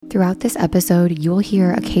Throughout this episode, you'll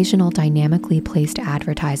hear occasional dynamically placed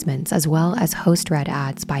advertisements as well as host-read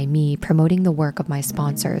ads by me promoting the work of my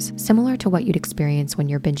sponsors, similar to what you'd experience when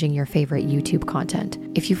you're binging your favorite YouTube content.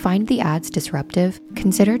 If you find the ads disruptive,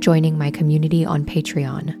 consider joining my community on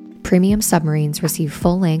Patreon. Premium Submarines receive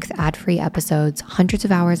full-length, ad-free episodes, hundreds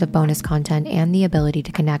of hours of bonus content, and the ability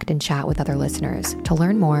to connect and chat with other listeners. To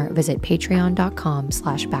learn more, visit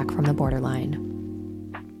patreon.com/backfromtheborderline.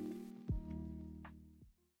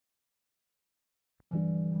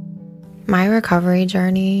 My recovery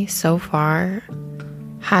journey so far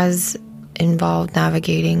has involved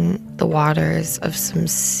navigating the waters of some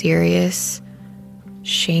serious,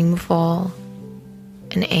 shameful,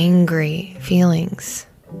 and angry feelings.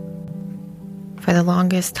 For the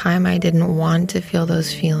longest time, I didn't want to feel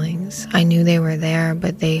those feelings. I knew they were there,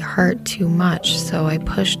 but they hurt too much, so I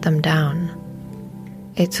pushed them down.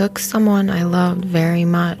 It took someone I loved very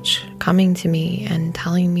much coming to me and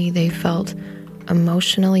telling me they felt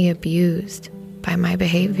emotionally abused by my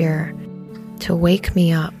behavior to wake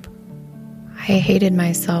me up. I hated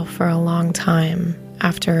myself for a long time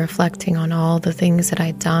after reflecting on all the things that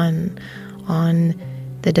I'd done, on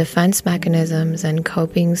the defense mechanisms and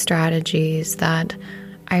coping strategies that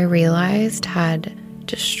I realized had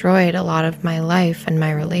destroyed a lot of my life and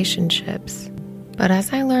my relationships. But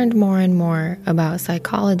as I learned more and more about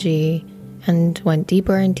psychology and went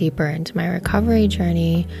deeper and deeper into my recovery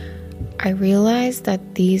journey, I realized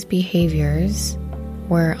that these behaviors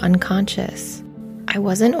were unconscious. I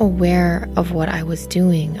wasn't aware of what I was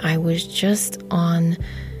doing. I was just on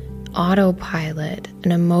autopilot,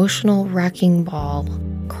 an emotional wrecking ball,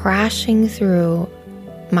 crashing through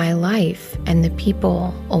my life and the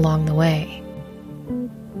people along the way.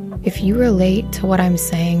 If you relate to what I'm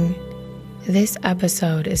saying, this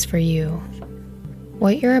episode is for you.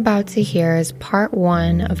 What you're about to hear is part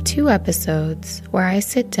 1 of 2 episodes where I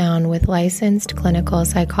sit down with licensed clinical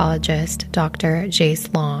psychologist Dr.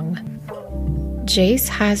 Jace Long. Jace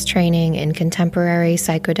has training in contemporary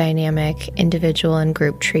psychodynamic, individual and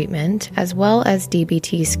group treatment, as well as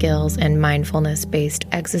DBT skills and mindfulness-based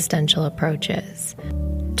existential approaches.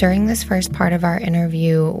 During this first part of our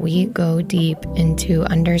interview, we go deep into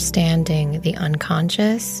understanding the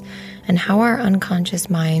unconscious and how our unconscious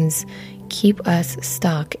minds keep us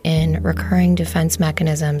stuck in recurring defense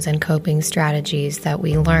mechanisms and coping strategies that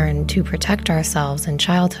we learn to protect ourselves in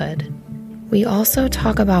childhood. We also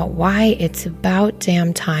talk about why it's about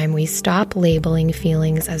damn time we stop labeling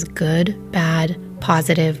feelings as good, bad,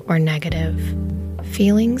 positive, or negative.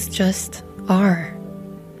 Feelings just are.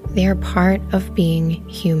 They are part of being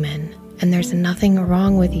human, and there's nothing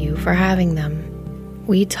wrong with you for having them.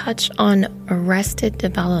 We touch on arrested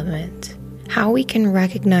development, how we can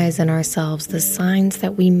recognize in ourselves the signs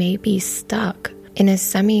that we may be stuck in a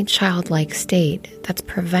semi-childlike state that's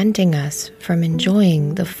preventing us from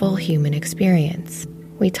enjoying the full human experience.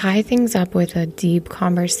 We tie things up with a deep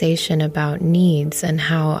conversation about needs and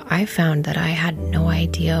how I found that I had no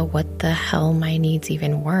idea what the hell my needs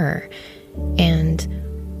even were, and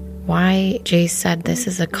why Jace said this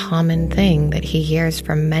is a common thing that he hears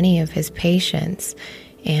from many of his patients,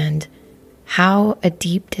 and how a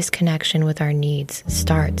deep disconnection with our needs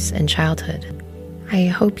starts in childhood. I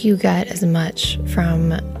hope you get as much from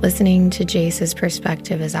listening to Jace's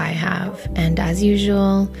perspective as I have. And as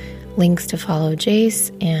usual, links to follow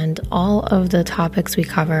Jace and all of the topics we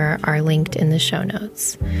cover are linked in the show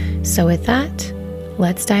notes. So with that,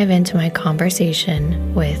 let's dive into my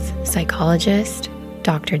conversation with psychologist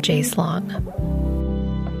Dr. Jace Long.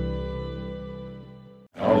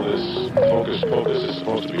 All this focus is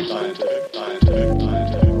supposed to be scientific.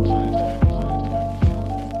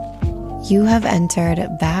 You have entered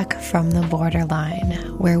Back from the Borderline,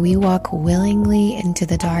 where we walk willingly into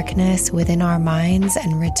the darkness within our minds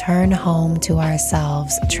and return home to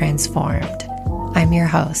ourselves transformed. I'm your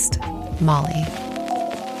host, Molly.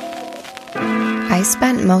 I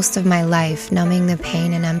spent most of my life numbing the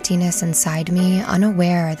pain and emptiness inside me,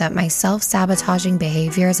 unaware that my self-sabotaging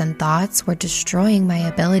behaviors and thoughts were destroying my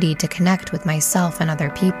ability to connect with myself and other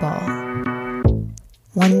people.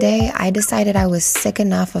 One day, I decided I was sick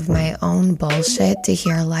enough of my own bullshit to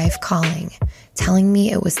hear life calling, telling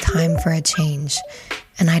me it was time for a change,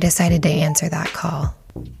 and I decided to answer that call.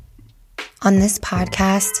 On this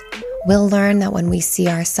podcast, we'll learn that when we see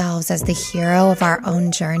ourselves as the hero of our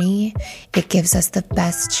own journey, it gives us the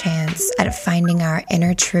best chance at finding our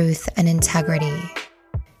inner truth and integrity.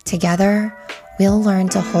 Together, we'll learn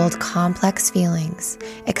to hold complex feelings,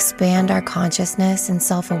 expand our consciousness and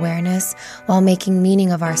self-awareness while making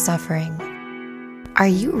meaning of our suffering. Are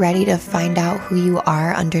you ready to find out who you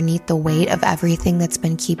are underneath the weight of everything that's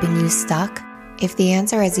been keeping you stuck? If the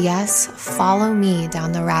answer is yes, follow me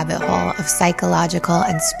down the rabbit hole of psychological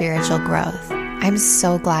and spiritual growth. I'm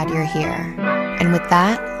so glad you're here. And with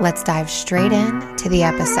that, let's dive straight in to the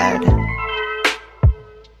episode.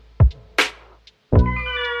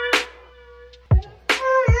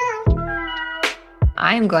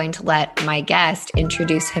 I'm going to let my guest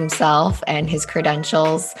introduce himself and his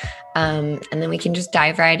credentials, and then we can just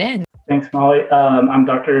dive right in. Thanks, Molly. I'm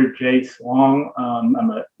Dr. Jace Long. I'm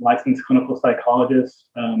a licensed clinical psychologist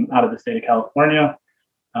out of the state of California.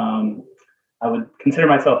 I would consider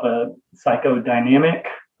myself a psychodynamic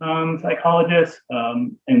psychologist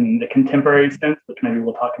in the contemporary sense, which maybe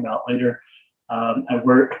we'll talk about later. I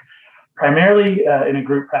work primarily in a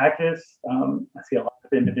group practice. I see a lot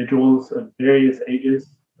of individuals of various ages,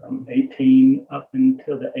 from 18 up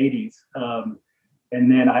until the 80s.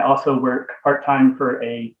 And then I also work part-time for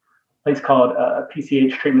a place called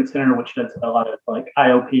PCH Treatment Center, which does a lot of like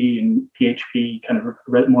IOP and PHP, kind of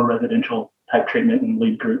more residential type treatment and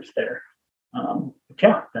lead groups there.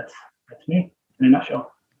 That's me in a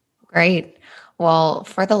nutshell. Great. Well,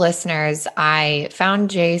 for the listeners, I found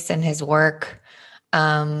Jace and his work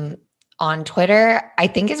on Twitter. I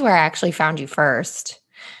think is where I actually found you first.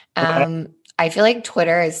 Okay. I feel like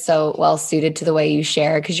Twitter is so well suited to the way you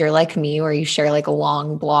share, because you're like me, where you share like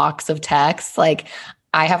long blocks of text. Like,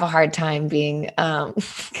 I have a hard time being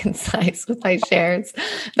concise with my shares,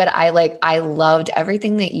 but I loved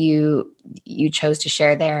everything that you chose to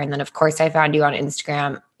share there. And then of course I found you on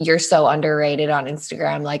Instagram. You're so underrated on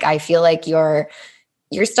Instagram. Like, I feel like your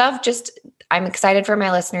stuff just, I'm excited for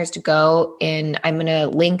my listeners to go in. I'm going to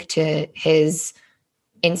link to his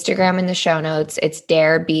Instagram in the show notes. It's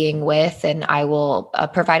Dare Being With, and I will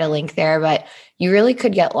provide a link there, but you really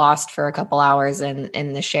could get lost for a couple hours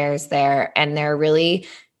in the shares there. And they're really,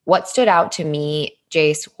 what stood out to me,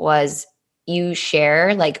 Jace, was you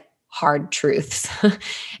share like hard truths.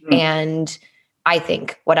 And I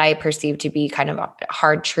think what I perceive to be kind of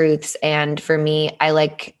hard truths. And for me,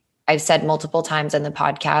 I've said multiple times in the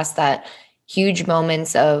podcast that huge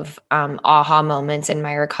moments of aha moments in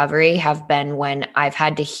my recovery have been when I've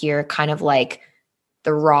had to hear kind of like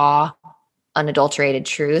the raw, unadulterated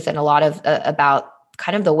truth, and a lot of about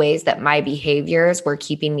kind of the ways that my behaviors were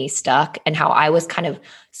keeping me stuck, and how I was kind of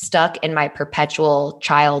stuck in my perpetual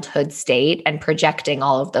childhood state and projecting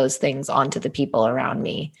all of those things onto the people around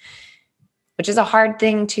me, which is a hard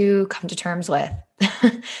thing to come to terms with.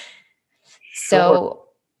 So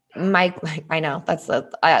I know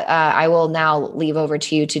I will now leave over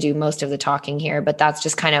to you to do most of the talking here, but that's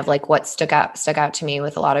just kind of like what stuck out to me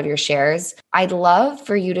with a lot of your shares. I'd love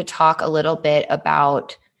for you to talk a little bit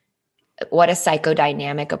about what a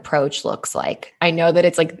psychodynamic approach looks like. I know that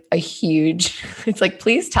it's like it's like,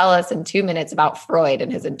 please tell us in 2 minutes about Freud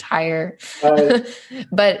and his entire,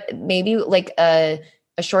 but maybe like a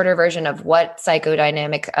shorter version of what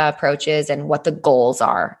psychodynamic approach is and what the goals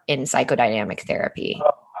are in psychodynamic therapy.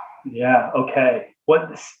 Yeah. Okay.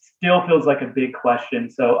 What still feels like a big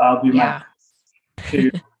question, so I'll do my best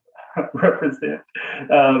to represent.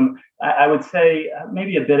 I would say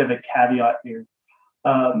maybe a bit of a caveat here.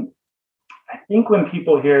 I think when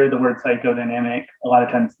people hear the word psychodynamic, a lot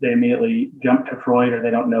of times they immediately jump to Freud, or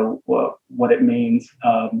they don't know what it means.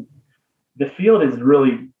 The field has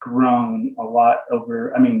really grown a lot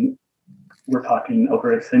over, we're talking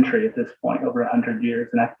over a century at this point, over 100 years.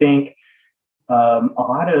 And I think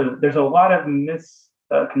there's a lot of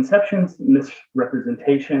misconceptions,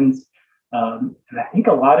 misrepresentations. And I think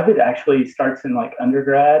a lot of it actually starts in like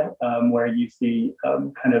undergrad, where you see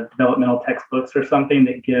kind of developmental textbooks or something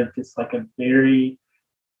that give just like a very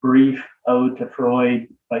brief ode to Freud,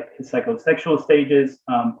 like his psychosexual stages.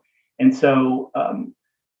 And so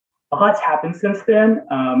a lot's happened since then.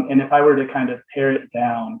 And if I were to kind of pare it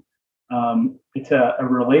down, it's a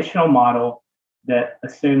relational model that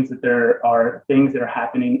assumes that there are things that are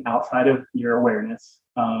happening outside of your awareness.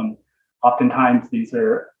 Oftentimes, these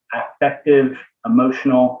are affective,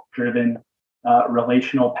 emotional driven,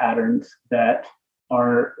 relational patterns that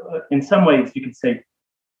are, in some ways, you could say,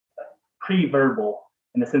 pre-verbal,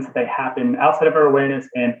 in the sense that they happen outside of our awareness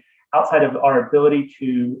and outside of our ability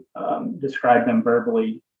to describe them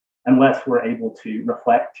verbally, unless we're able to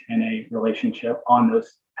reflect in a relationship on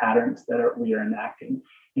those patterns that we are enacting.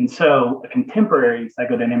 And so a contemporary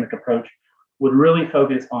psychodynamic approach would really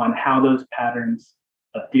focus on how those patterns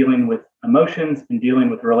of dealing with emotions and dealing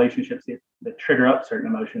with relationships that trigger up certain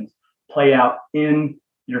emotions play out in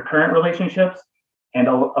your current relationships. And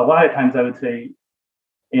a lot of times I would say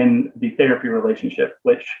in the therapy relationship,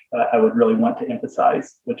 which I would really want to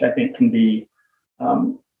emphasize, which I think can be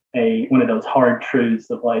one of those hard truths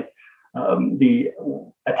of like, the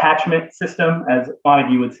attachment system, as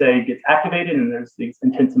Montague would say, gets activated, and there's these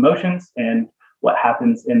intense emotions, and what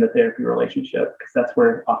happens in the therapy relationship, because that's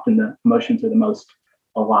where often the emotions are the most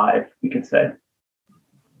alive, we could say.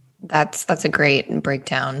 That's a great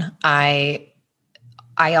breakdown. I'd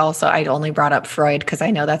only brought up Freud because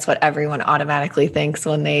I know that's what everyone automatically thinks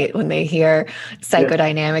when they hear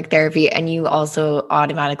psychodynamic therapy. And you also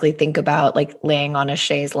automatically think about like laying on a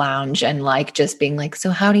chaise lounge and like just being like,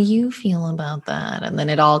 so how do you feel about that? And then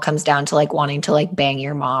it all comes down to like wanting to like bang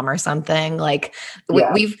your mom or something. Like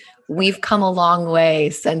we've come a long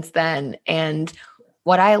way since then. And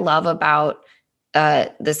what I love about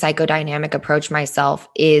the psychodynamic approach myself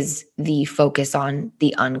is the focus on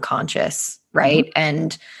the unconscious, right?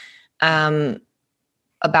 Mm-hmm. And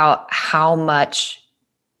about how much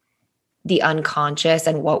the unconscious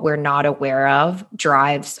and what we're not aware of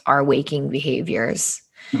drives our waking behaviors.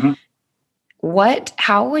 Mm-hmm.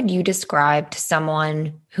 How would you describe to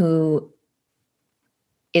someone who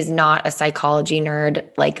is not a psychology nerd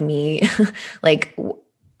like me, like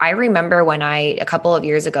I remember a couple of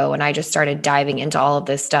years ago, when I just started diving into all of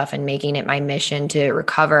this stuff and making it my mission to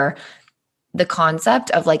recover, the concept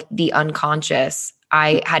of like the unconscious,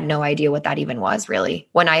 I had no idea what that even was really.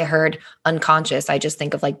 When I heard unconscious, I just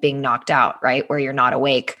think of like being knocked out, right? Where you're not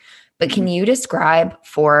awake. But can you describe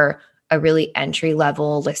for a really entry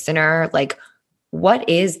level listener, like what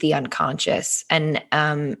is the unconscious and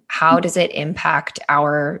how does it impact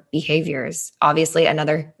our behaviors? Obviously,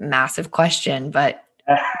 another massive question, but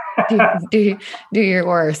do your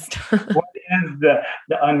worst. What is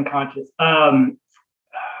the unconscious?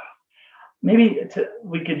 Maybe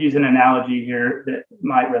we could use an analogy here that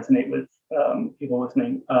might resonate with people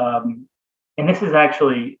listening. And this is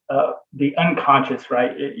actually the unconscious,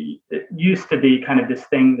 right? It used to be kind of this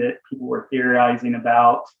thing that people were theorizing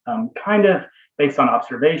about, kind of based on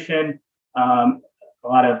observation, a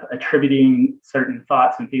lot of attributing certain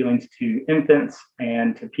thoughts and feelings to infants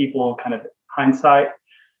and to people kind of hindsight.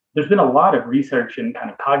 There's been a lot of research in kind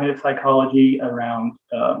of cognitive psychology around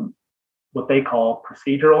what they call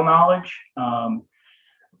procedural knowledge.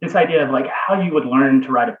 This idea of like how you would learn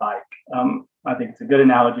to ride a bike. I think it's a good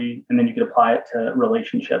analogy, and then you could apply it to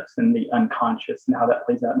relationships and the unconscious and how that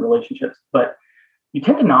plays out in relationships. But you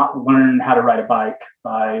tend to not learn how to ride a bike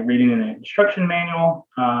by reading an instruction manual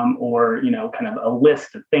or, kind of a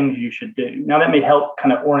list of things you should do. Now that may help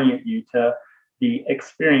kind of orient you to the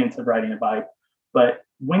experience of riding a bike, but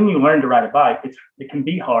when you learn to ride a bike, it can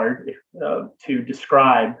be hard to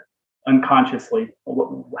describe unconsciously,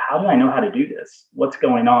 how do I know how to do this? What's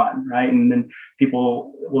going on, right? And then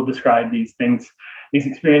people will describe these things, these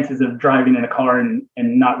experiences of driving in a car and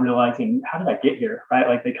not realizing, how did I get here, right?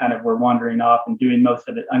 Like they kind of were wandering off and doing most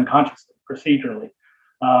of it unconsciously, procedurally.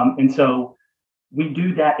 And so we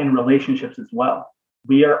do that in relationships as well.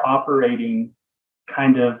 We are operating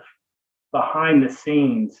kind of behind the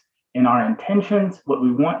scenes in our intentions, what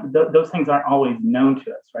we want. Those things aren't always known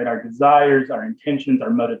to us, right? Our desires, our intentions, our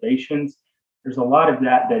motivations. There's a lot of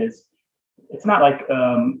that is, it's not like,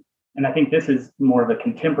 and I think this is more of a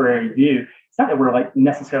contemporary view. It's not that we're like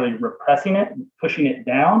necessarily repressing it, pushing it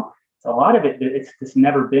down. It's a lot of it, it's just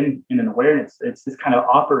never been in an awareness. It's just kind of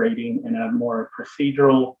operating in a more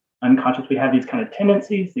procedural, unconscious. We have these kind of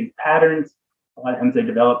tendencies, these patterns. A lot of times they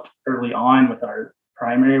developed early on with our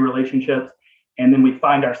primary relationships. And then we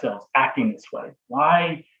find ourselves acting this way.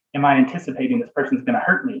 Why am I anticipating this person's going to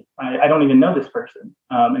hurt me? I don't even know this person.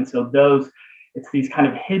 And so it's these kind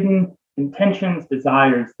of hidden intentions,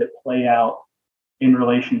 desires that play out in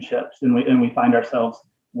relationships. And we find ourselves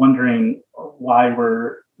wondering why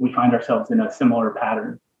we find ourselves in a similar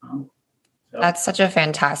pattern. That's such a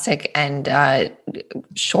fantastic and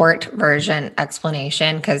short version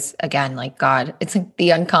explanation. Because again, like God, it's like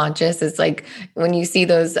the unconscious is like when you see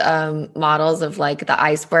those models of like the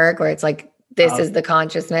iceberg where it's like, this is the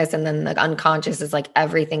consciousness. And then the unconscious is like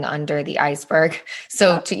everything under the iceberg.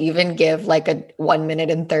 So to even give like a 1 minute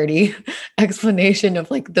and 30 explanation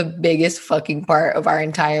of like the biggest fucking part of our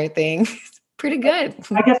entire thing, it's pretty good.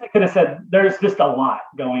 I guess I could have said there's just a lot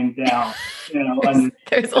going down,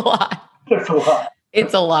 there's a lot. There's a lot.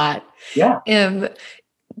 It's a lot. Yeah.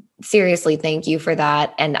 Seriously, thank you for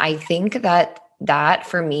that. And I think that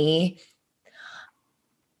for me,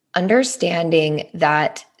 understanding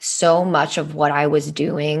that so much of what I was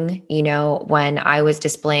doing, when I was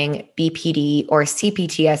displaying BPD or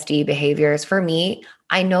CPTSD behaviors, for me,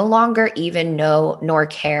 I no longer even know nor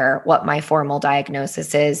care what my formal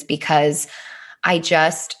diagnosis is, because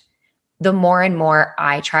the more and more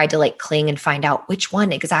I tried to like cling and find out which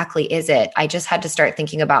one exactly is it, I just had to start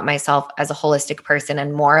thinking about myself as a holistic person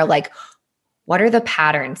and more like, what are the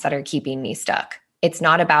patterns that are keeping me stuck? It's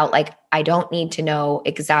not about like, I don't need to know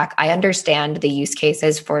I understand the use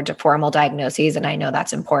cases for formal diagnoses, and I know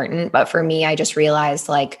that's important. But for me, I just realized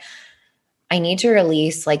like, I need to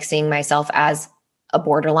release like seeing myself as a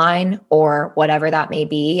borderline or whatever that may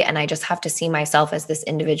be. And I just have to see myself as this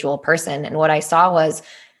individual person. And what I saw was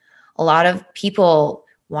a lot of people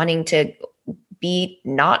wanting to be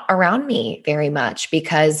not around me very much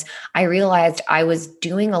because I realized I was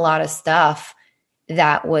doing a lot of stuff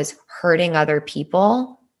that was hurting other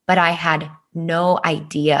people, but I had no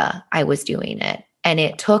idea I was doing it. And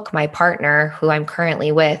it took my partner, who I'm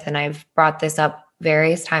currently with, and I've brought this up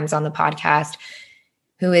various times on the podcast,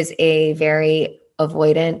 who is a very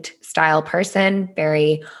avoidant style person,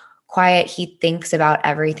 very quiet. He thinks about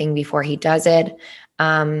everything before he does it.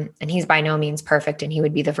 And he's by no means perfect, and he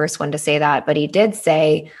would be the first one to say that. But he did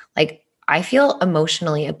say, like, I feel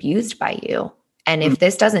emotionally abused by you. And if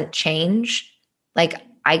this doesn't change, like,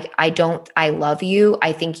 I love you.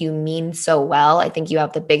 I think you mean so well. I think you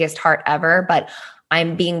have the biggest heart ever, but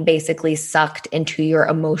I'm being basically sucked into your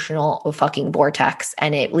emotional fucking vortex,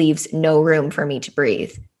 and it leaves no room for me to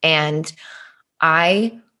breathe. And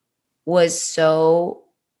I was so,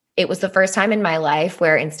 it was the first time in my life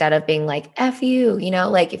where instead of being like, F you, you know,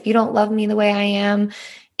 like if you don't love me the way I am,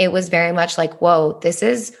 it was very much like, whoa, this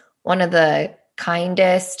is one of the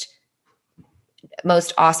kindest,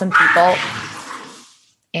 most awesome people.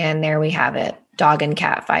 And there we have it. Dog and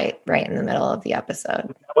cat fight right in the middle of the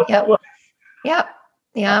episode. Yep.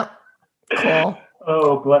 Cool.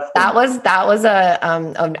 Oh, bless them. That was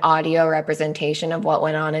an audio representation of what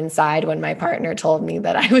went on inside when my partner told me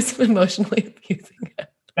that I was emotionally abusing him.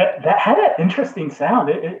 That had an interesting sound.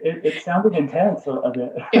 It sounded intense a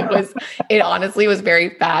bit. It honestly was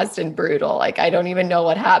very fast and brutal. Like, I don't even know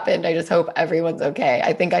what happened. I just hope everyone's okay.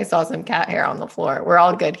 I think I saw some cat hair on the floor. We're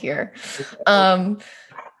all good here.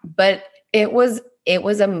 But it was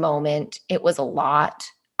a moment. It was a lot.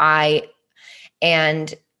 I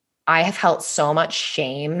have felt so much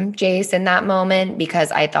shame, Jace, in that moment,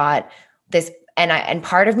 because I thought this, and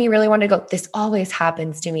part of me really wanted to go, this always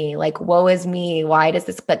happens to me. Like, woe is me. Why does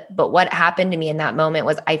this? But what happened to me in that moment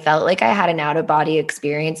was I felt like I had an out of body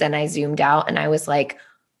experience, and I zoomed out and I was like,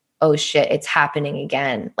 oh shit, it's happening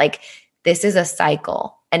again. Like, this is a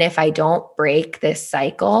cycle. And if I don't break this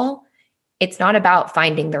cycle, it's not about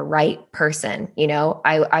finding the right person. You know,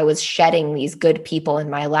 I was shedding these good people in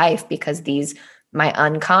my life because my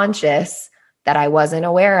unconscious that I wasn't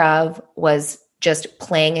aware of was just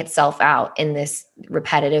playing itself out in this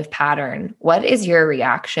repetitive pattern. What is your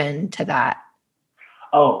reaction to that?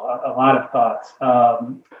 Oh, a lot of thoughts.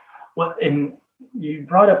 And you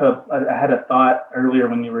brought up I had a thought earlier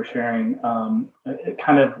when you were sharing,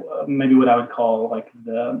 kind of maybe what I would call like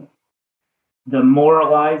the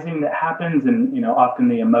moralizing that happens, and you know, often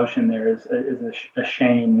the emotion there is a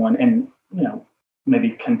shame one, and you know,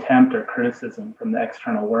 maybe contempt or criticism from the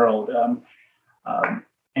external world.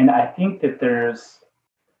 And I think that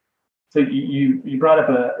so you brought up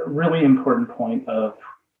a really important point of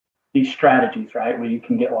these strategies, right? Where you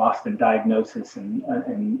can get lost in diagnosis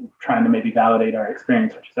and trying to maybe validate our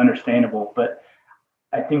experience, which is understandable. But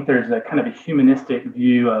I think there's a kind of a humanistic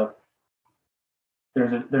view of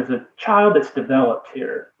there's a child that's developed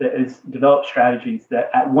here that has developed strategies that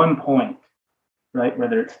at one point, right,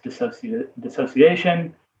 whether it's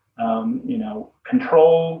dissociation,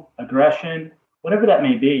 control, aggression, whatever that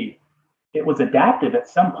may be, it was adaptive at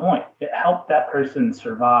some point. It helped that person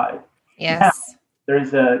survive. Yes. Now,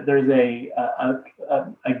 there's a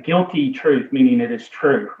guilty truth, meaning it is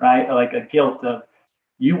true, right? Like a guilt of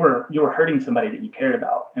you were hurting somebody that you cared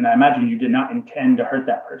about, and I imagine you did not intend to hurt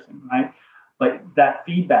that person, right? Like that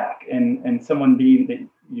feedback and someone being that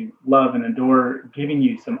you love and adore giving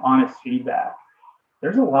you some honest feedback.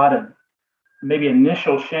 There's a lot of maybe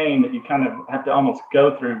initial shame that you kind of have to almost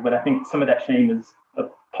go through, but I think some of that shame is a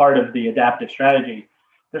part of the adaptive strategy.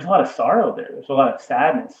 There's a lot of sorrow there. There's a lot of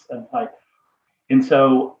sadness of like, and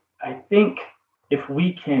so I think if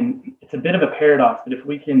we can, it's a bit of a paradox, but if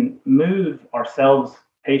we can move ourselves,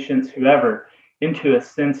 patients, whoever, into a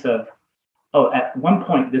sense of, oh, at one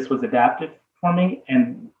point this was adaptive for me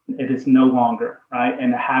and it is no longer, right?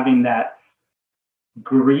 And having that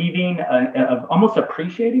grieving of almost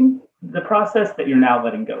appreciating the process that you're now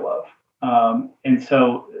letting go of. And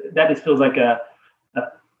so that just feels like a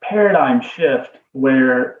paradigm shift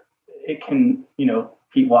where it can, you know,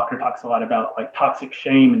 Pete Walker talks a lot about like toxic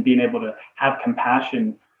shame and being able to have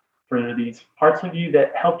compassion for these parts of you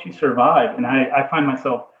that helped you survive. And I find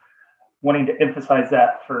myself wanting to emphasize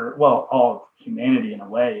that for, well, all of humanity in a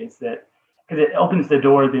way, is that because it opens the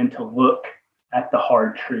door then to look at the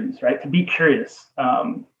hard truths, right? To be curious,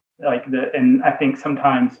 and I think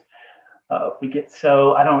sometimes we get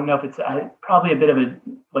so, I don't know if it's probably a bit of a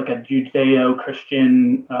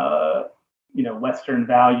Judeo-Christian, Western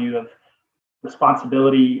value of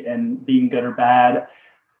responsibility and being good or bad.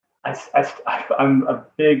 I'm a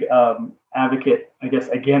big advocate, I guess,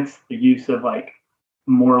 against the use of like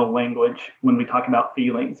moral language when we talk about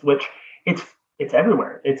feelings, which it's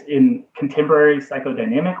everywhere. It's in contemporary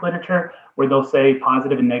psychodynamic literature where they'll say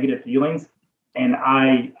positive and negative feelings, and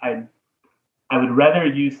I would rather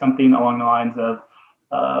use something along the lines of,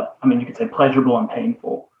 you could say pleasurable and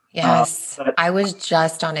painful. Yes. I was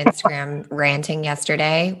just on Instagram ranting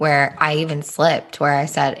yesterday where I even slipped, where I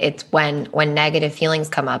said it's when negative feelings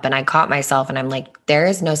come up, and I caught myself and I'm like, there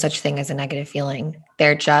is no such thing as a negative feeling.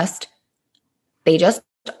 They just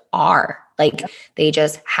are. Like, they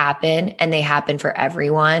just happen, and they happen for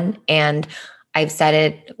everyone. And I've said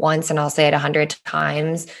it once and I'll say it 100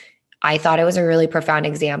 times. I thought it was a really profound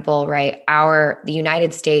example, right? The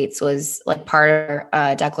United States was like part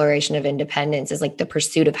of Declaration of Independence is like the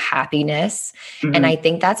pursuit of happiness. Mm-hmm. And I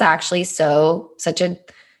think that's actually such a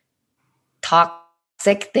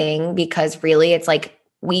toxic thing, because really it's like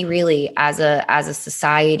we really as a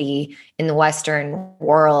society in the Western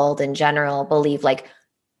world in general believe like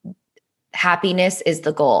happiness is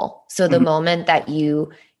the goal. So the moment that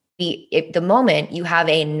the moment you have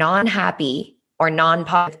a non-happy or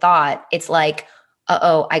non-positive thought, it's like,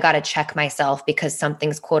 I got to check myself because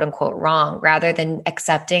something's quote unquote wrong, rather than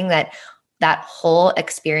accepting that whole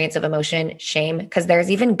experience of emotion, shame, because there's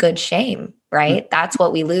even good shame, right? That's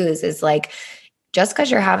what we lose is like, just because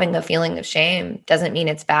you're having a feeling of shame doesn't mean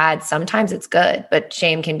it's bad. Sometimes it's good, but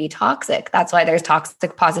shame can be toxic. That's why there's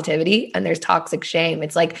toxic positivity and there's toxic shame.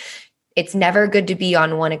 It's like, it's never good to be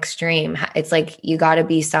on one extreme. It's like, you got to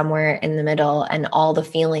be somewhere in the middle, and all the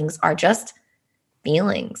feelings are just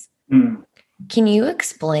feelings. Can you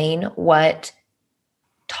explain what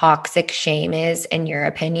toxic shame is in your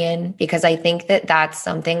opinion? Because I think that that's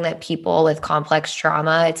something that people with complex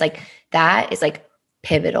trauma, it's like, that is like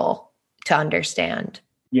pivotal to understand.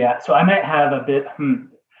 Yeah. So I might have a bit of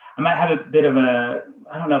a,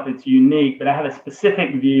 I don't know if it's unique, but I have a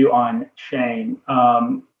specific view on shame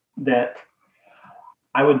that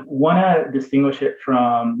I would want to distinguish it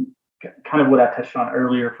from kind of what I touched on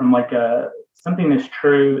earlier, from like something that's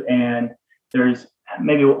true, and there's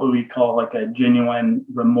maybe what we call like a genuine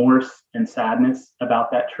remorse and sadness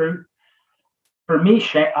about that truth. For me,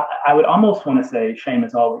 shame, I would almost want to say shame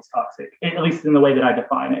is always toxic, at least in the way that I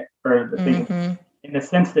define it, or the thing, in the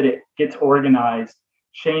sense that it gets organized.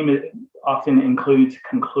 Shame often includes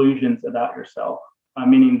conclusions about yourself,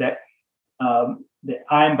 meaning that that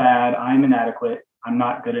I'm bad, I'm inadequate, I'm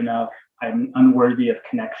not good enough, I'm unworthy of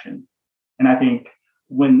connection. And I think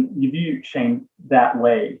when you view shame that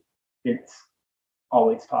way, it's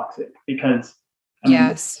always toxic, because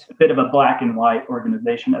it's a bit of a black and white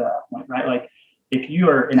organization at that point, right? Like, if you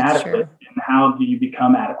are inadequate, then how do you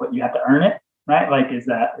become adequate? You have to earn it, right? Like, is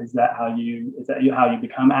that how you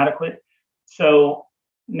become adequate? So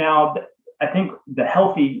now I think the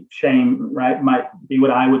healthy shame, right, might be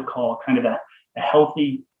what I would call kind of a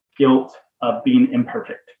healthy guilt of being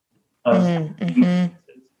imperfect, and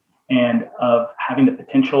of having the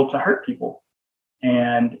potential to hurt people,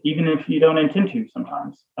 and even if you don't intend to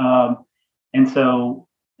sometimes. And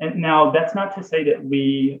now that's not to say that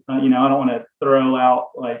we, I don't want to throw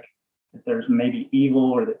out like that there's maybe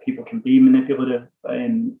evil or that people can be manipulative,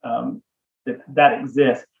 and that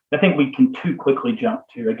exists. I think we can too quickly jump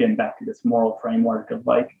to, again, back to this moral framework of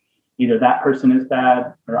like, either that person is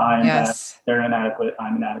bad or I am bad, they're inadequate,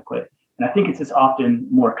 I'm inadequate. And I think it's just often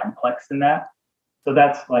more complex than that. So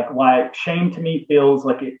that's like why shame to me feels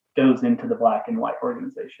like it goes into the black and white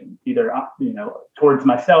organization, either, towards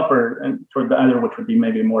myself or toward the other, which would be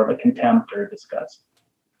maybe more of a contempt or disgust.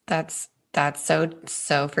 That's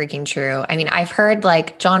so freaking true. I mean, I've heard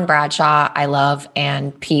like John Bradshaw, I love,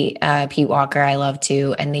 and Pete Walker, I love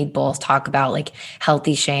too. And they both talk about like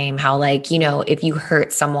healthy shame, how like, if you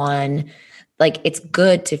hurt someone, like it's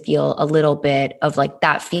good to feel a little bit of like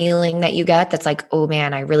that feeling that you get. That's like, oh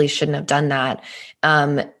man, I really shouldn't have done that.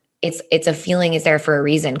 It's a feeling is there for a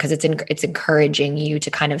reason, because it's encouraging you to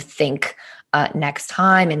kind of think next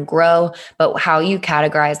time and grow. But how you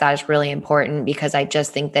categorize that is really important, because I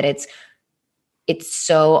just think that it's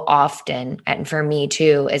so often, and for me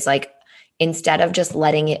too, is like, instead of just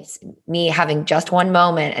letting me having just one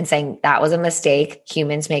moment and saying that was a mistake,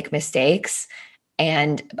 humans make mistakes.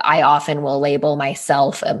 And I often will label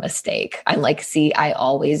myself a mistake. I'm like, see, I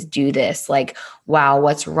always do this. Like, wow,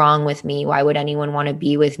 what's wrong with me? Why would anyone want to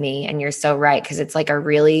be with me? And you're so right. Because it's like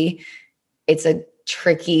it's a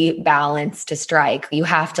tricky balance to strike. You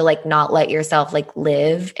have to like not let yourself like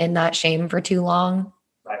live in that shame for too long.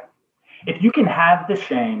 Right. If you can have the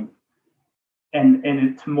shame and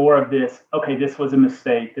it's more of this, okay, this was a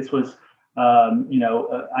mistake. This was,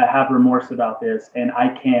 I have remorse about this and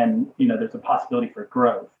I can, there's a possibility for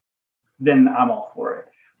growth, then I'm all for it.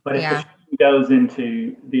 But if the shame goes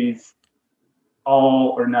into these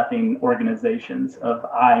all or nothing organizations of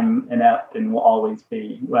I'm inept and will always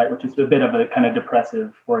be, right, which is a bit of a kind of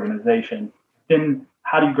depressive organization, then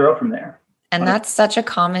how do you grow from there? And that's such a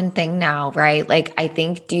common thing now, right? Like,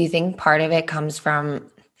 do you think part of it comes from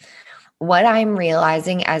what I'm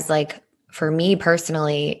realizing as like, for me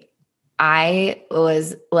personally, I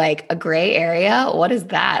was like a gray area. What is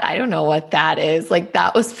that? I don't know what that is. Like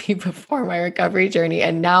that was me before my recovery journey.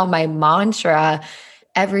 And now my mantra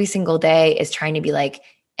every single day is trying to be like,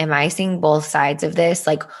 am I seeing both sides of this?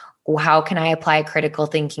 Like, how can I apply critical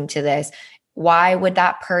thinking to this? Why would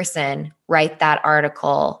that person write that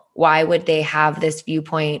article? Why would they have this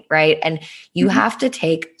viewpoint? Right. And you have to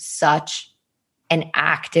take such an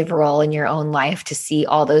active role in your own life to see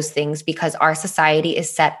all those things, because our society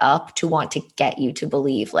is set up to want to get you to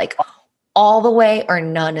believe like all the way or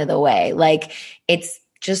none of the way. Like it's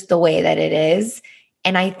just the way that it is.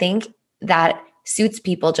 And I think that suits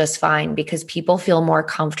people just fine because people feel more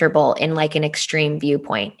comfortable in like an extreme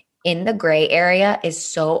viewpoint. In the gray area is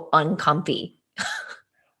so uncomfy.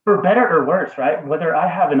 For better or worse, right? Whether I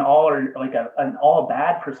have an all or like an all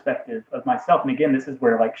bad perspective of myself. And again, this is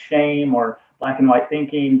where like shame or black and white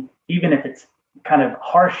thinking, even if it's kind of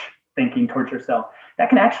harsh thinking towards yourself, that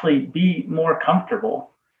can actually be more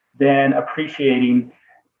comfortable than appreciating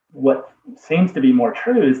what seems to be more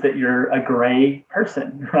true is that you're a gray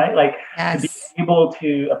person, right? Like to be able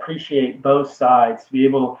to appreciate both sides, to be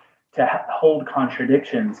able to hold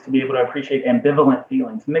contradictions, to be able to appreciate ambivalent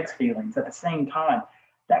feelings, mixed feelings at the same time.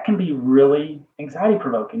 That can be really anxiety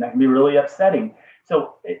provoking. That can be really upsetting.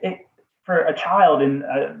 So for a child, and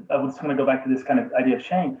I was going to go back to this kind of idea of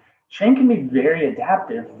shame. Shame can be very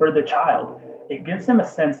adaptive for the child. It gives them a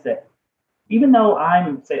sense that even though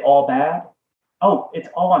I'm, say, all bad, it's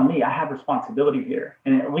all on me. I have responsibility here.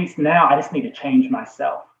 And at least now I just need to change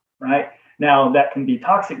myself, right? Now that can be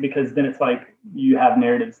toxic because then it's like you have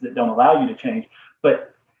narratives that don't allow you to change.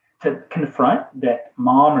 But to confront that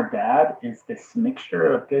mom or dad is this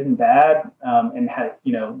mixture of good and bad, and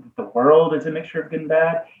the world is a mixture of good and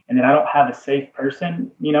bad, and then I don't have a safe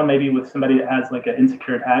person, maybe with somebody that has like an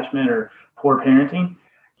insecure attachment or poor parenting,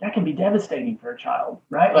 that can be devastating for a child,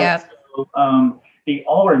 right? Like, so, the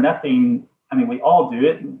all or nothing. I mean, we all do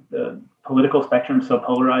it. The political spectrum is so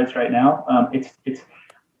polarized right now.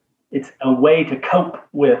 It's a way to cope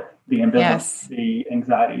with the ambivalence, the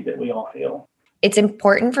anxiety that we all feel. It's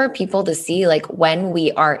important for people to see like when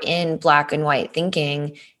we are in black and white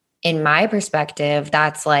thinking, in my perspective,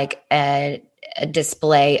 that's like a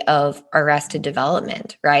display of arrested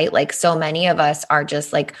development, right? Like so many of us are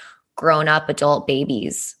just like grown up adult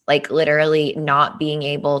babies, like literally not being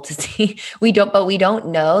able to see. We don't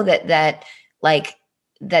know that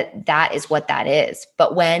is what that is.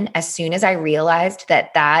 But as soon as I realized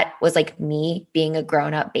that was like me being a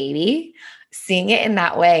grown up baby, seeing it in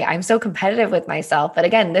that way, I'm so competitive with myself. But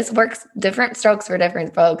again, this works different strokes for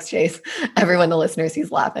different folks, Chase. Everyone, the listeners,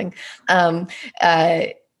 he's laughing.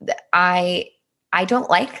 I don't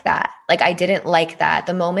like that. Like I didn't like that.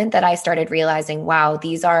 The moment that I started realizing, wow,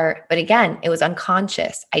 but again, it was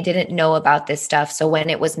unconscious. I didn't know about this stuff. So when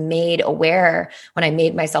it was when I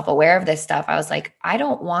made myself aware of this stuff, I was like, I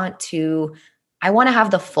want to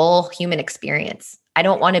have the full human experience. I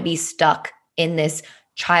don't want to be stuck in this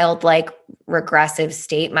childlike regressive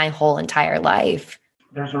state my whole entire life.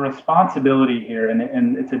 There's a responsibility here,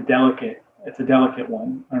 and it's a delicate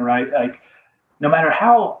one. All right. Like no matter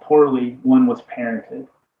how poorly one was parented,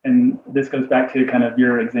 and this goes back to kind of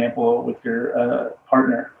your example with your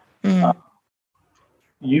partner,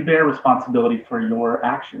 you bear responsibility for your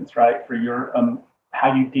actions, right? For your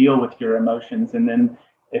how you deal with your emotions, and then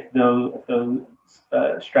if those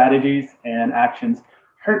strategies and actions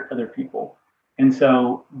hurt other people. And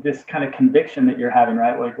so this kind of conviction that you're having,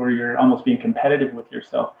 right, like where you're almost being competitive with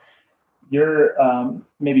yourself, you're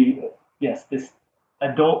this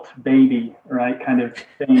adult baby, right, kind of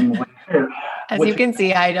thing. As you can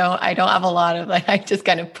see, I don't have a lot of like, I just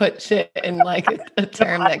kind of put shit in like a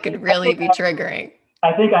term that could really be triggering.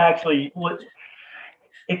 I think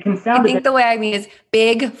it can sound. I think the way I mean is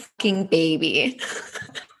big fucking baby.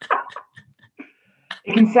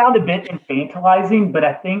 It can sound a bit infantilizing, but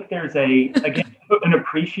I think there's an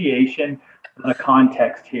appreciation of the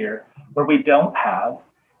context here where we don't have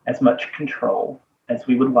as much control as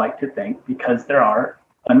we would like to think, because there are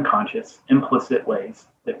unconscious, implicit ways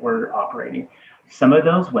that we're operating. Some of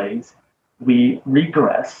those ways we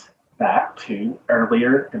regress back to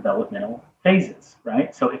earlier developmental phases,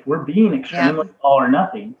 right? So if we're being extremely all or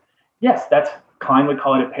nothing, yes, that's Klein would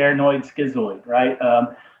call it a paranoid schizoid, right?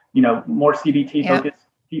 More CBT focused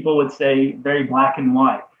people would say very black and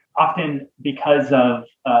white, often because of,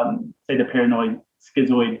 say, the paranoid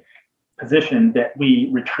schizoid position that we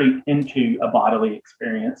retreat into a bodily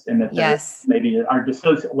experience, and that there's maybe our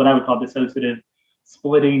what I would call dissociative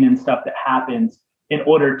splitting and stuff that happens in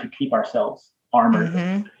order to keep ourselves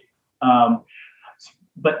armored.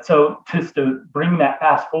 But so just to bring that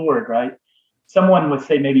fast forward, right? Someone would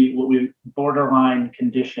say maybe what we borderline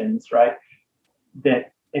conditions, right?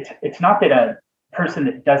 That it's not that a person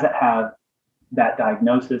that doesn't have that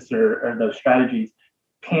diagnosis or those strategies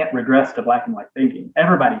can't regress to black and white thinking.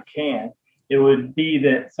 Everybody can. It would be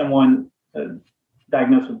that someone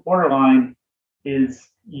diagnosed with borderline is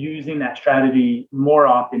using that strategy more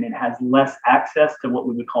often and has less access to what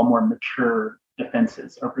we would call more mature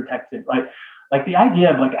defenses or protective. Like the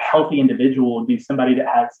idea of like a healthy individual would be somebody that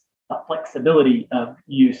has a flexibility of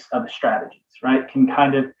use of strategies, right? Can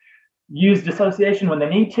kind of use dissociation when they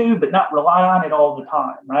need to, but not rely on it all the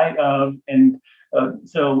time, right?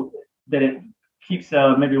 So that it keeps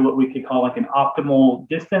maybe what we could call like an optimal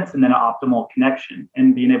distance and then an optimal connection,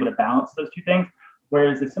 and being able to balance those two things.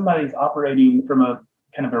 Whereas if somebody's operating from a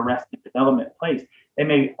kind of arrested development place, they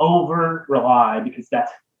may over rely, because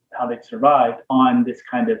that's how they've survived, on this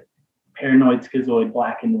kind of paranoid schizoid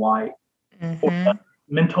black and white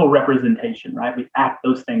mental representation, right? We act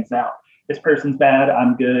those things out. This person's bad,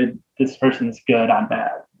 I'm good. This person's good, I'm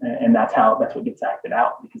bad. And that's what gets acted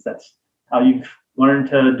out, because that's how you've learned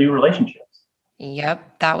to do relationships.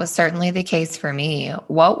 Yep, that was certainly the case for me.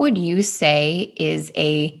 What would you say is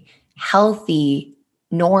a healthy,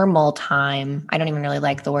 normal time? I don't even really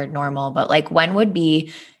like the word normal, but like when would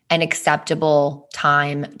be an acceptable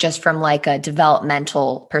time just from like a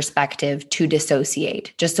developmental perspective to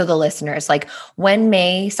dissociate? Just so the listeners, like when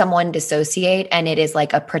may someone dissociate and it is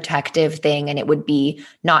like a protective thing and it would be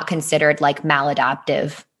not considered like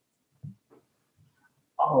maladaptive?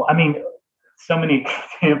 Oh, I mean, so many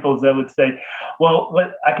examples. I would say, well,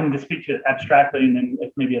 I can just speak to it abstractly, and then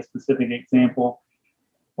if maybe a specific example.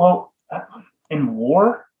 Well, in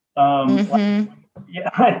war, any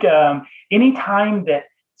time that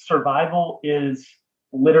survival is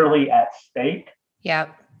literally at stake,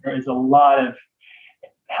 there is a lot of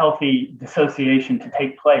healthy dissociation to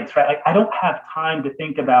take place, right? Like I don't have time to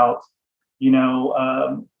think about,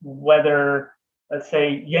 whether, let's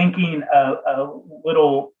say, yanking a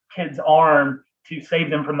little kid's arm to save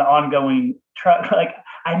them from the ongoing truck. Like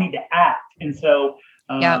I need to act. And so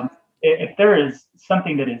if there is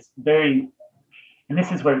something that is very, and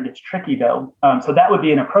this is where it gets tricky though. So that would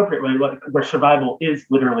be an appropriate way where survival is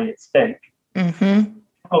literally at stake.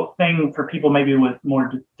 Difficult thing for people maybe with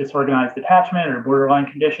more disorganized attachment or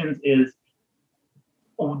borderline conditions is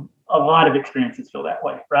a lot of experiences feel that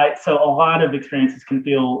way, right? So a lot of experiences can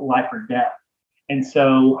feel life or death. And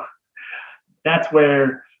so that's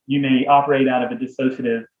where you may operate out of a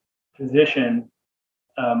dissociative position,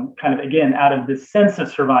 kind of, again, out of this sense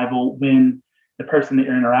of survival when the person that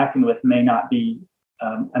you're interacting with may not be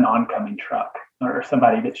an oncoming truck or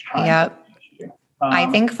somebody that's trying to push you. I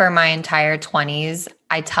think for my entire 20s,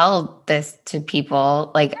 I tell this to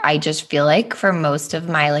people, like, I just feel like for most of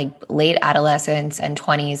my like late adolescence and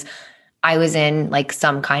 20s, I was in like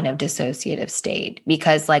some kind of dissociative state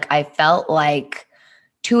because like I felt like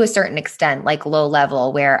to a certain extent, like low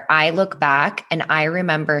level, where I look back and I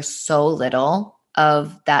remember so little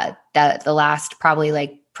of that the last probably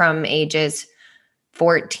like from ages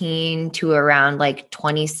 14 to around like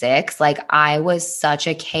 26, like I was such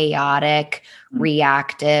a chaotic,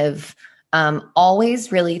 reactive,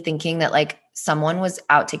 always really thinking that like someone was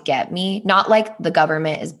out to get me, not like the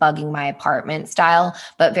government is bugging my apartment style,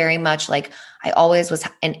 but very much like I always was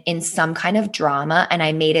in some kind of drama, and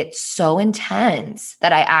I made it so intense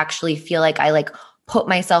that I actually feel like I like put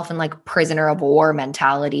myself in like prisoner of war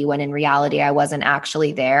mentality when in reality I wasn't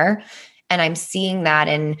actually there. And I'm seeing that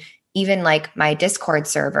in even like my Discord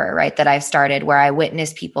server, right, that I've started, where I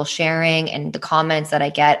witness people sharing and the comments that I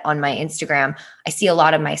get on my Instagram. I see a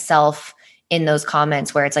lot of myself in those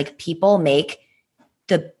comments where it's like people make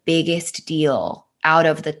the biggest deal out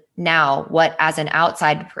of now what as an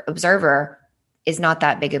outside observer is not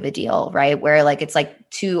that big of a deal, right? Where like it's like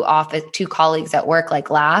two colleagues at work like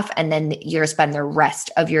laugh, and then you spend the rest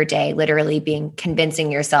of your day literally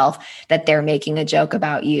convincing yourself that they're making a joke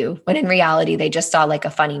about you, when in reality they just saw like a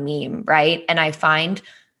funny meme, right? And I find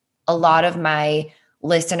a lot of my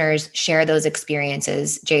listeners share those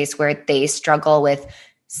experiences, Jace, where they struggle with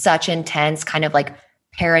such intense kind of like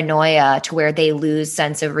paranoia to where they lose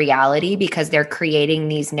sense of reality because they're creating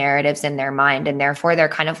these narratives in their mind, and therefore they're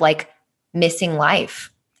kind of like missing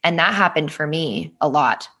life. And that happened for me a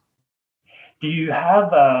lot. Do you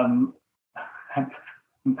have,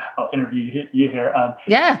 I'll interview you here.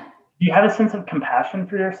 Yeah. Do you have a sense of compassion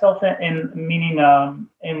for yourself in meaning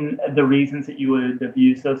in the reasons that you would have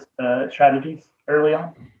used those strategies early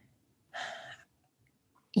on?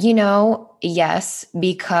 Yes,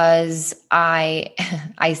 because I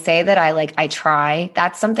say that I try.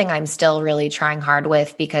 That's something I'm still really trying hard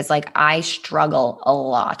with, because like I struggle a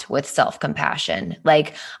lot with self-compassion.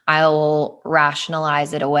 Like I will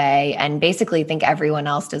rationalize it away and basically think everyone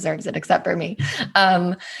else deserves it except for me,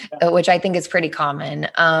 which I think is pretty common.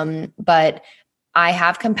 But I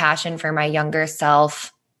have compassion for my younger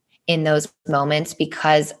self in those moments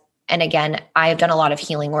because, and again, I've done a lot of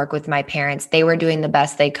healing work with my parents. They were doing the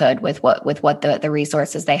best they could with what the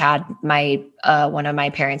resources they had. One of my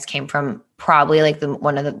parents came from probably like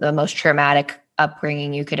one of the most traumatic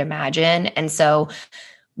upbringing you could imagine. And so,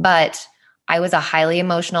 but I was a highly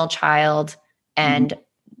emotional child, and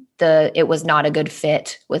it was not a good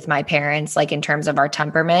fit with my parents, like in terms of our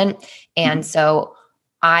temperament. And so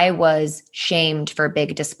I was shamed for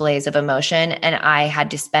big displays of emotion, and I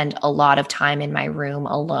had to spend a lot of time in my room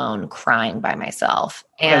alone crying by myself.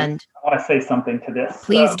 And I want to say something to this.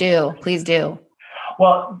 Please do.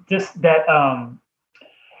 Well, just that,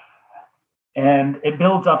 and it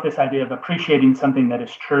builds off this idea of appreciating something that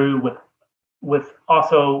is true with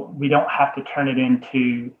also, we don't have to turn it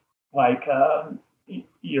into like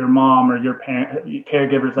your mom or your parent,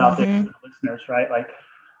 caregivers out there, listeners, right? Like,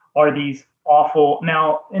 are these awful?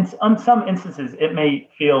 Now, in some instances, it may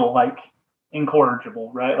feel like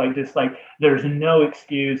incorrigible, right? Like just like there's no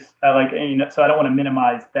excuse. So I don't want to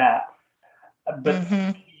minimize that, but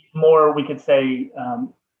more we could say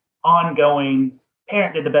ongoing.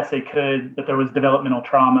 Parent did the best they could, but there was developmental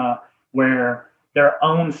trauma where their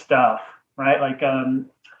own stuff, right? Like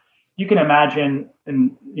you can imagine,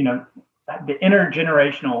 and the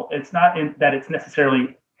intergenerational. It's not that it's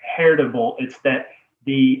necessarily heritable. It's that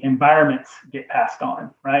the environments get passed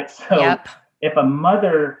on, right? So if a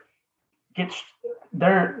mother gets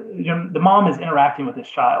the mom is interacting with this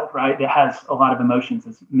child, right, that has a lot of emotions,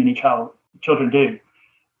 as many children do.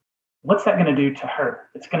 What's that going to do to her?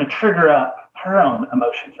 It's going to trigger up her own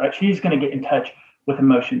emotions, right? She's going to get in touch with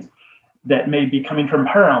emotions that may be coming from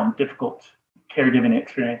her own difficult caregiving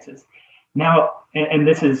experiences. Now, and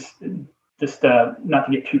this is just not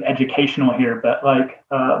to get too educational here, but like,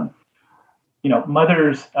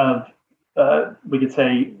 mothers of, we could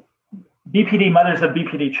say, BPD, mothers of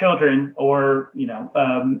BPD children, or, a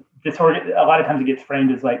lot of times it gets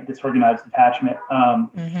framed as like disorganized attachment.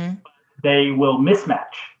 They will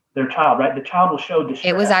mismatch their child, right? The child will show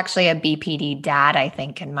distress. It was actually a BPD dad, I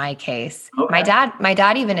think, in my case. Okay. My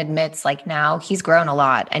dad even admits, like, now he's grown a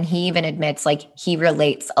lot, and he even admits like he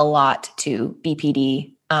relates a lot to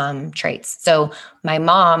BPD traits. So my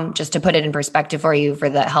mom, just to put it in perspective for you, for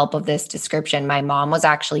the help of this description, my mom was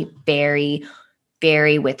actually very,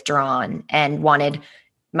 very withdrawn and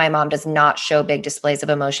my mom does not show big displays of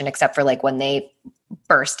emotion except for like when they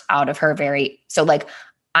burst out of her so like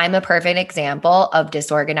I'm a perfect example of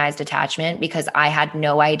disorganized attachment because I had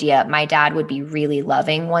no idea. My dad would be really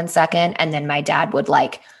loving 1 second, and then my dad would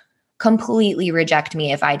like completely reject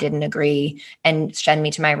me if I didn't agree and send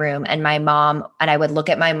me to my room. And I would look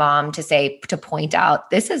at my mom to point out,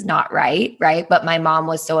 this is not right. Right. But my mom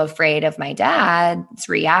was so afraid of my dad's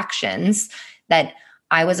reactions that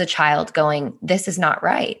I was a child going, this is not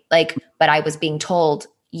right. Like, but I was being told,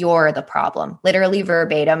 you're the problem. Literally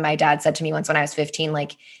verbatim. My dad said to me once when I was 15,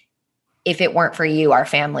 like, if it weren't for you, our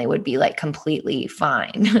family would be like completely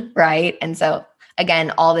fine. Right. And so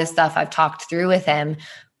again, all this stuff I've talked through with him,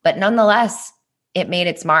 but nonetheless, it made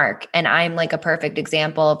its mark. And I'm like a perfect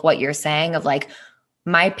example of what you're saying of like,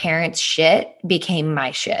 my parents' shit became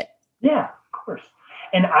my shit. Yeah, of course.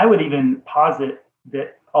 And I would even posit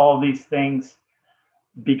that all these things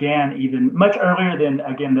began even much earlier than,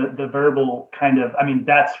 again, the verbal kind of,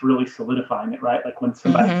 that's really solidifying it, right? Like when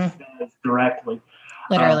somebody says directly.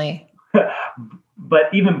 Literally.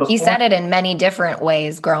 But even before. He said it in many different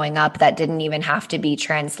ways growing up that didn't even have to be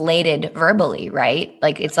translated verbally, right?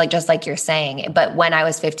 Like, it's like, just like you're saying. But when I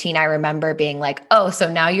was 15, I remember being like, oh,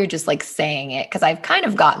 so now you're just like saying it, because I've kind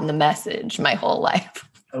of gotten the message my whole life.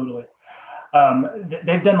 Totally.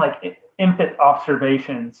 They've done like infant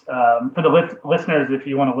observations. For the listeners, if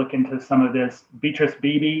you want to look into some of this, Beatrice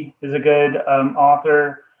Beebe is a good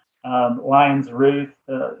author. Lyons Ruth,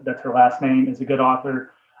 that's her last name, is a good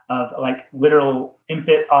author of like literal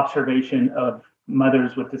infant observation of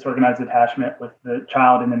mothers with disorganized attachment with the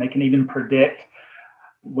child, and then they can even predict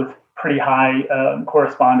with pretty high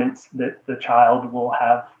correspondence that the child will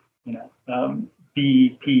have,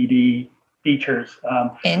 BPD features.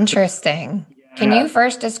 Interesting. Yeah. Can you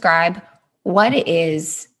first describe what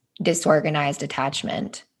is disorganized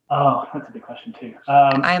attachment? Oh, that's a big question too.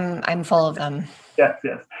 I'm full of them. Yes.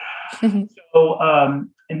 So,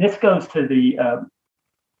 and this goes to the.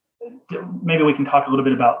 Maybe we can talk a little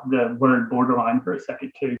bit about the word borderline for a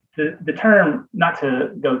second too. The term, not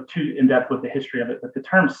to go too in depth with the history of it, but the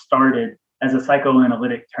term started as a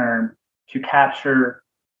psychoanalytic term to capture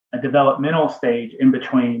a developmental stage in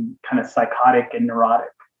between kind of psychotic and neurotic,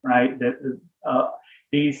 right?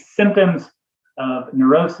 These symptoms of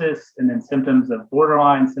neurosis and then symptoms of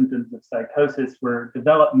borderline, symptoms of psychosis were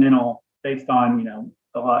developmental based on,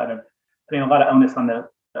 putting a lot of onus on the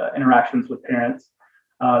interactions with parents.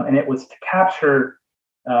 And it was to capture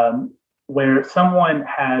where someone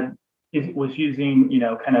was using,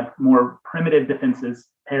 kind of more primitive defenses,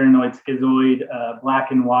 paranoid, schizoid,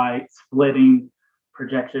 black and white, splitting,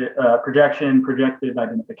 projection, projective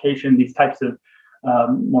identification, these types of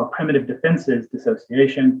more primitive defenses,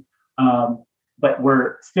 dissociation, but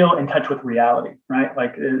were still in touch with reality, right?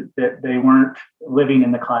 Like that they weren't living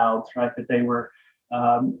in the clouds, right? That they were,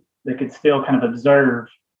 they could still kind of observe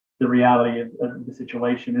the reality of the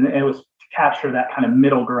situation. And it was to capture that kind of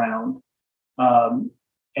middle ground.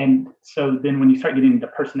 And so then when you start getting into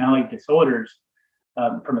personality disorders,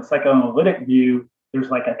 from a psychoanalytic view, there's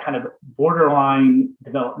like a kind of borderline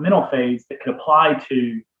developmental phase that could apply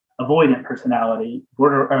to avoidant personality,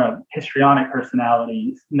 histrionic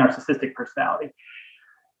personality, narcissistic personality.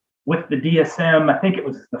 With the DSM, I think it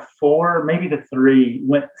was the 4, maybe the 3,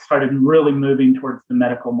 started really moving towards the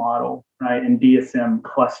medical model, right? And DSM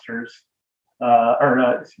clusters,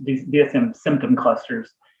 these DSM symptom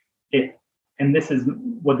clusters. And this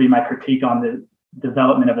would be my critique on the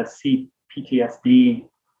development of a CPTSD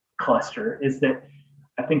cluster, is that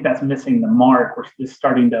I think that's missing the mark. We're just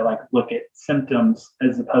starting to like look at symptoms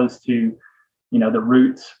as opposed to, the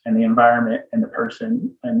roots and the environment and the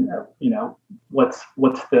person, and what's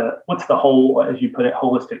the whole, as you put it,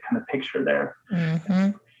 holistic kind of picture there.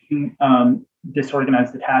 Mm-hmm.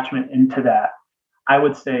 Disorganized attachment into that, I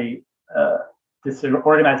would say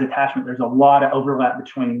disorganized attachment. There's a lot of overlap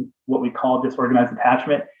between what we call disorganized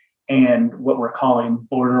attachment and what we're calling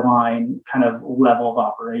borderline kind of level of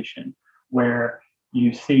operation, where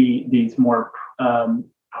you see these more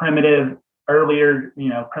primitive, earlier,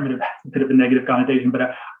 primitive, a bit of a negative connotation, but an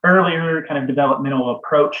earlier kind of developmental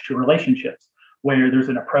approach to relationships, where there's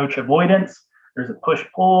an approach avoidance, there's a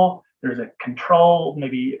push-pull, there's a control,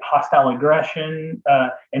 maybe hostile aggression,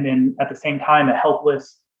 and then at the same time, a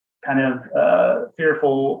helpless kind of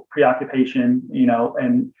fearful preoccupation,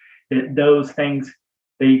 and those things,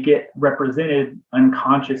 they get represented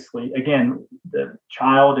unconsciously. Again, the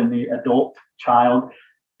child and the adult child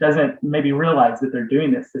doesn't maybe realize that they're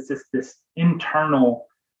doing this. It's just this internal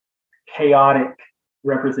chaotic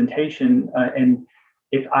representation. And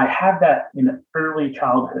if I have that in early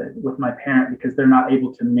childhood with my parent because they're not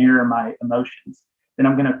able to mirror my emotions, then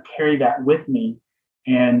I'm going to carry that with me.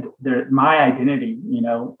 And my identity,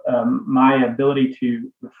 my ability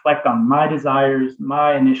to reflect on my desires,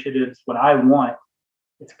 my initiatives, what I want,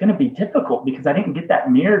 it's going to be difficult because I didn't get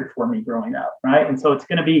that mirrored for me growing up, right? And so it's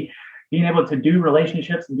going to be being able to do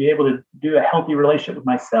relationships and be able to do a healthy relationship with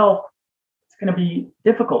myself. It's going to be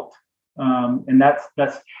difficult, and that's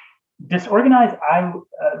disorganized.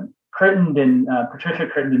 Patricia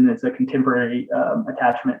Crittenden is a contemporary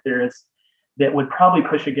attachment theorist that would probably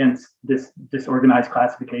push against this disorganized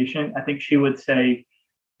classification. I think she would say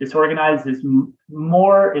disorganized is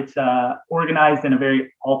more, it's organized in a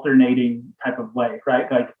very alternating type of way,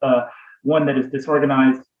 right? Like one that is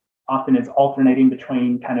disorganized often is alternating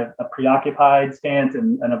between kind of a preoccupied stance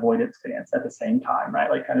and an avoidant stance at the same time, right?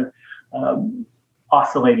 Like kind of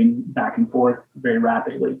oscillating back and forth very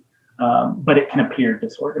rapidly, but it can appear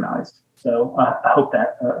disorganized. So I hope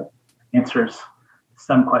that answers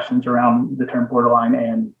some questions around the term borderline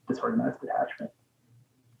and disorganized attachment.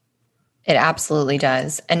 It absolutely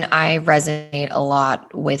does. And I resonate a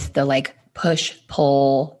lot with the like push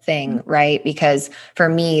pull thing, right? Because for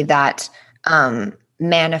me, that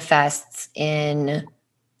manifests in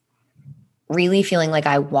really feeling like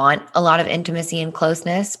I want a lot of intimacy and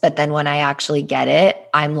closeness. But then when I actually get it,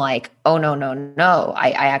 I'm like, oh, no,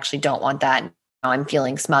 I actually don't want that. Now I'm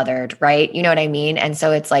feeling smothered, right? You know what I mean? And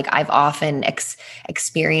so it's like I've often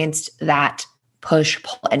experienced that push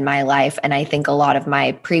pull in my life. And I think a lot of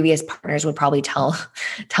my previous partners would probably tell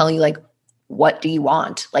you like, what do you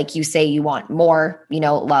want? Like you say you want more,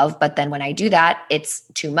 love, but then when I do that, it's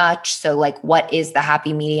too much. So like, what is the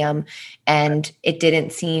happy medium? And it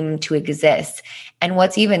didn't seem to exist. And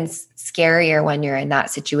what's even scarier when you're in that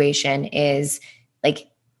situation is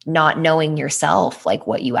like not knowing yourself, like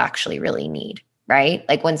what you actually really need, right?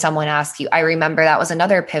 Like when someone asks you, I remember that was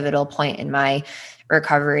another pivotal point in my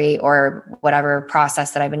recovery or whatever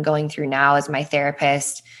process that I've been going through now, as my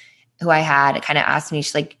therapist who I had kind of asked me,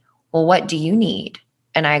 she's like, well, what do you need?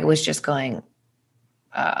 And I was just going,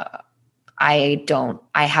 I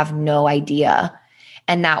have no idea.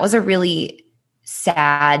 And that was a really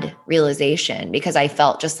sad realization, because I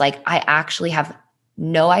felt just like I actually have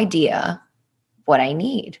no idea what I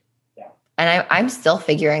need. Yeah. And I'm still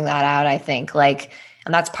figuring that out, I think. Like,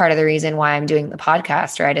 and that's part of the reason why I'm doing the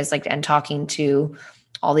podcast, right? Is like, and talking to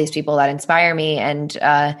all these people that inspire me. And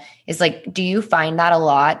is like, do you find that a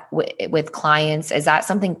lot with clients? Is that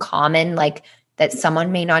something common, like that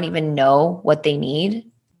someone may not even know what they need?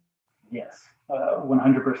 Yes,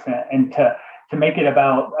 100%. And to make it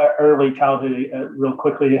about early childhood real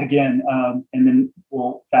quickly again, and then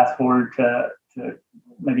we'll fast forward to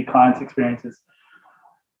maybe clients' experiences.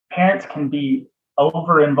 Parents can be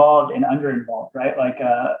over-involved and under-involved, right? Like,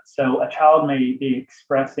 so a child may be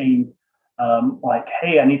expressing like,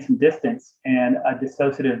 hey, I need some distance. And a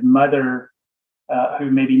dissociative mother who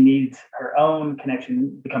maybe needs her own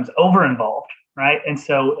connection becomes over-involved, right? And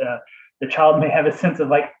so the child may have a sense of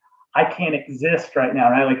like, I can't exist right now,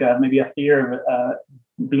 right? Like maybe a fear of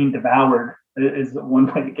being devoured is one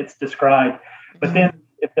way it gets described. But then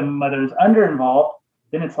if the mother is under-involved,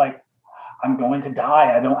 then it's like, I'm going to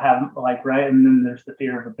die. I don't have like, right. And then there's the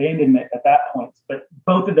fear of abandonment at that point. But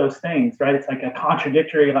both of those things, right? It's like a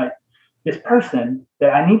contradictory, like, this person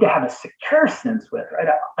that I need to have a secure sense with, right?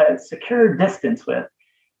 A secure distance with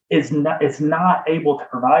is not able to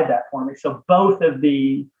provide that for me. So both of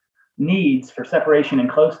the needs for separation and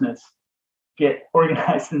closeness get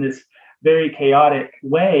organized in this very chaotic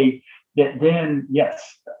way that then,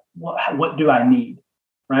 yes, what do I need,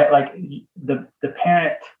 right? Like the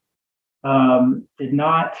parent did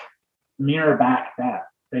not mirror back that.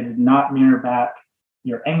 They did not mirror back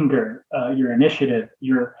your anger, your initiative,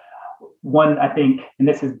 your one, I think, and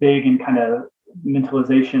this is big and kind of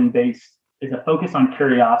mentalization based, is a focus on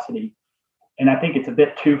curiosity. And I think it's a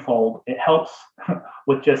bit twofold. It helps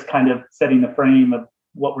with just kind of setting the frame of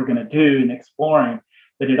what we're going to do and exploring,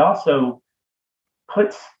 but it also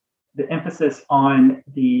puts the emphasis on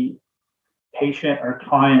the patient or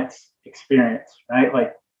client's experience, right?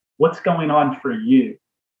 Like, what's going on for you?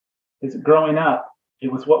 Is growing up,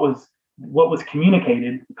 it was what was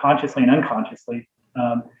communicated consciously and unconsciously.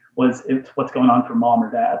 It's what's going on for mom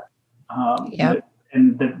or dad.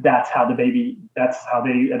 That's how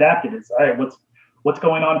they adapted. Is all right, what's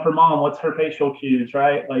going on for mom? What's her facial cues,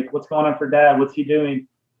 right? Like, what's going on for dad? What's he doing?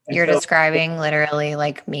 And you're describing literally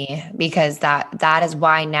like me, because that is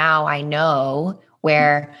why now I know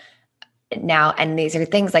where now, and these are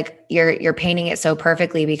things like you're painting it so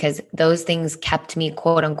perfectly, because those things kept me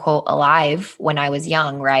quote unquote alive when I was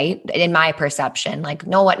young, right? In my perception, like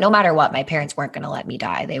no matter what, my parents weren't going to let me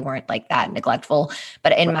die. They weren't like that neglectful,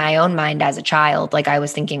 but in my own mind as a child, like I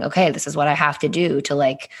was thinking, okay, this is what I have to do to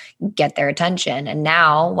like get their attention. And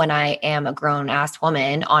now when I am a grown ass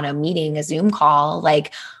woman on a meeting, a Zoom call,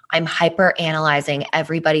 like I'm hyper analyzing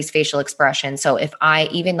everybody's facial expression. So if I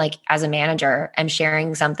even like as a manager, am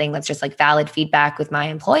sharing something that's just like valid feedback with my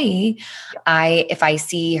employee, if I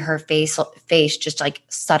see her face just like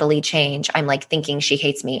subtly change, I'm like thinking she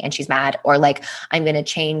hates me and she's mad, or like I'm going to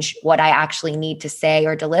change what I actually need to say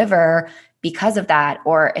or deliver because of that.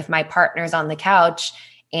 Or if my partner's on the couch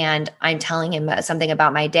and I'm telling him something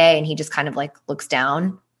about my day and he just kind of like looks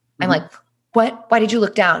down, I'm like, what? Why did you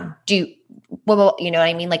look down? Well, you know what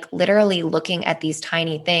I mean? Like literally looking at these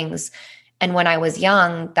tiny things. And when I was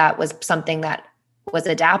young, that was something that was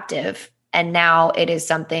adaptive. And now it is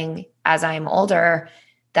something as I'm older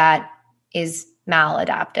that is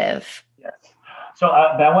maladaptive. Yes. So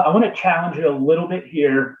I want to challenge you a little bit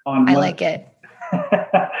here on. I like it.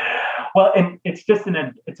 Well, and it's just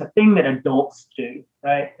it's a thing that adults do,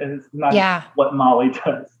 right? It's not what Molly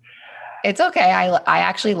does. It's okay. I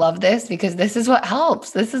actually love this because this is what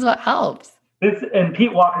helps. And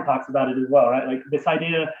Pete Walker talks about it as well, right? Like this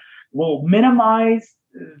idea will minimize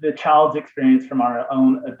the child's experience from our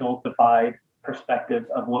own adultified perspective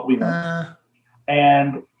of what we learn.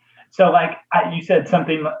 And so like you said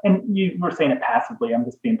something, and you were saying it passively, I'm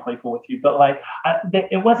just being playful with you, but like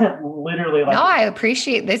it wasn't literally like. No, I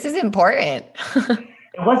appreciate, this is important.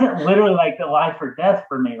 It wasn't literally like the life or death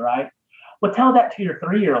for me, right? Well, tell that to your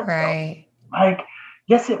 3-year-old right. self. Like,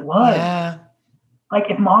 yes, it was. Yeah. Like,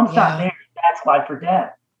 if mom's not there, that's life or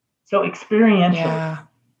death. So experientially,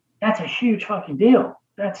 that's a huge fucking deal.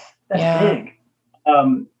 That's big.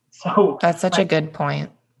 So that's such a good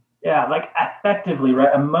point. Yeah, like affectively,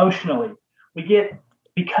 right? Emotionally, we get,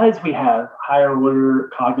 because we have higher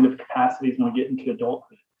order cognitive capacities when we get into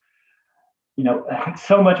adulthood. You know,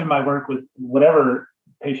 so much of my work with whatever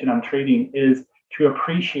patient I'm treating is to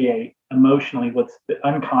appreciate emotionally what's the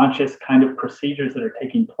unconscious kind of procedures that are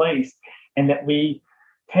taking place, and that we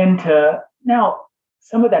tend to, now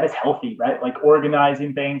some of that is healthy, right? Like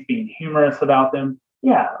organizing things, being humorous about them.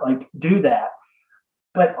 Yeah, like do that.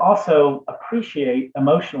 But also appreciate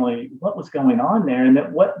emotionally what was going on there, and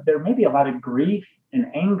that there may be a lot of grief and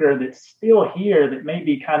anger that's still here that may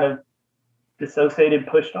be kind of dissociated,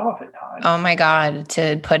 pushed off at times. Oh my God,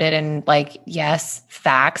 to put it in like, yes,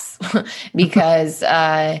 facts, because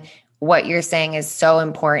what you're saying is so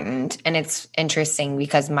important. And it's interesting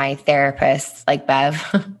because my therapist, like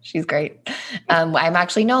Bev, she's great. I'm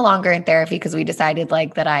actually no longer in therapy because we decided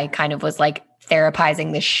like that I kind of was like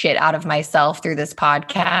therapizing the shit out of myself through this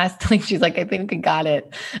podcast. Like she's like, I think we got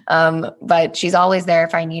it. But she's always there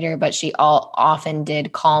if I need her. But she often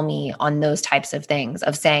did call me on those types of things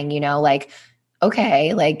of saying, you know, like,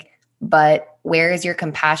 okay, like, but where is your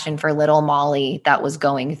compassion for little Molly that was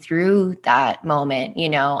going through that moment, you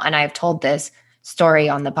know? And I've told this story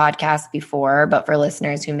on the podcast before, but for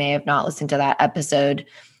listeners who may have not listened to that episode,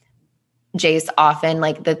 Jace, often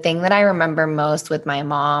like the thing that I remember most with my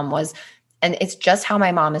mom was, and it's just how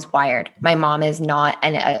my mom is wired. My mom is not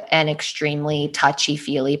an extremely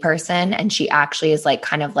touchy-feely person. And she actually is like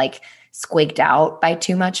kind of like squigged out by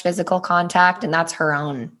too much physical contact. And that's her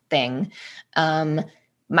own thing.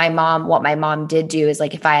 What my mom did do is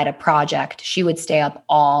like, if I had a project, she would stay up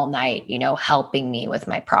all night, you know, helping me with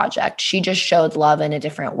my project. She just showed love in a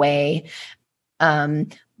different way.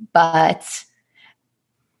 But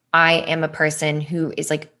I am a person who is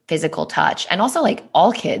like physical touch, and also like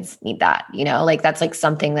all kids need that, you know, like that's like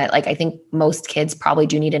something that like, I think most kids probably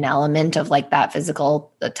do need an element of like that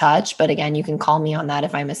physical touch. But again, you can call me on that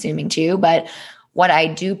if I'm assuming too. But what I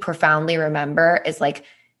do profoundly remember is like,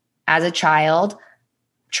 as a child,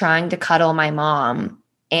 trying to cuddle my mom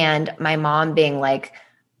and my mom being like,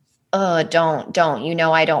 oh, don't, you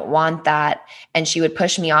know, I don't want that. And she would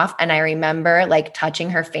push me off. And I remember like touching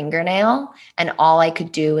her fingernail, and all I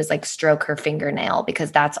could do was like stroke her fingernail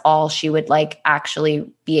because that's all she would like actually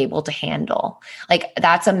be able to handle. Like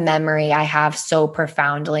that's a memory I have so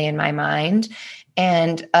profoundly in my mind.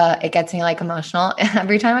 And it gets me like emotional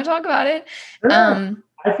every time I talk about it. Sure.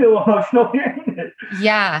 I feel emotional hearing it.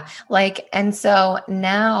 Yeah. Like, and so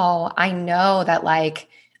now I know that like,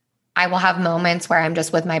 I will have moments where I'm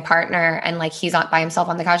just with my partner and like, he's not by himself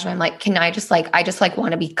on the couch. And I'm like, can I just like, I just like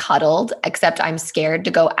want to be cuddled, except I'm scared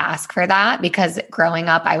to go ask for that because growing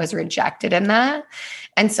up, I was rejected in that.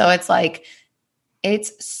 And so it's like,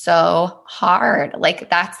 it's so hard. Like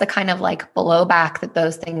that's the kind of like blowback that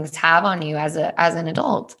those things have on you as an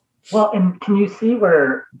adult. Well, and can you see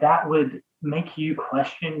where that would make you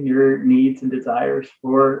question your needs and desires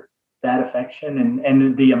for that affection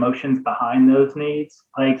and the emotions behind those needs?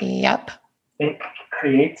 Like, yep, it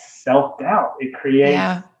creates self-doubt. It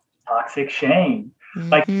creates toxic shame. Mm-hmm.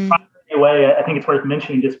 Like, anyway, I think it's worth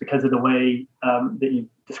mentioning just because of the way that you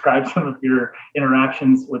described some of your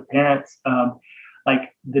interactions with parents.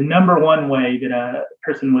 Like the number one way that a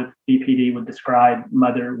person with BPD would describe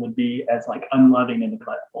mother would be as like unloving and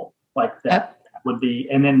neglectful, like that. Would be,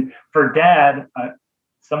 and then for dad,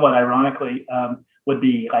 somewhat ironically, would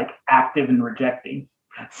be like active and rejecting.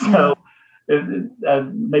 So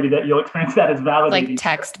maybe that you'll experience that as validating. Like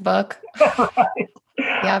textbook. Right.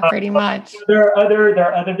 Yeah, pretty much. There are other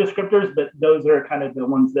descriptors, but those are kind of the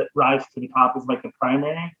ones that rise to the top as like the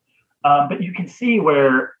primary. But you can see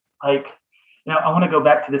where like, you know, I want to go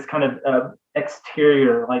back to this kind of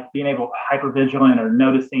exterior, like being able to hypervigilant or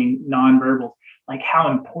noticing nonverbals, like how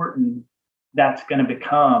important that's going to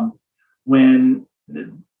become when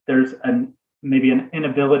there's maybe an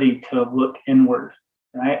inability to look inward,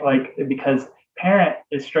 right? Like because parent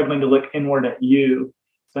is struggling to look inward at you.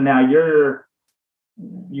 So now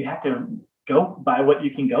you have to go by what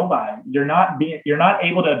you can go by. You're not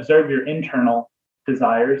able to observe your internal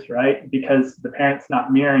desires, right? Because the parent's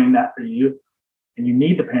not mirroring that for you, and you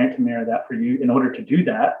need the parent to mirror that for you in order to do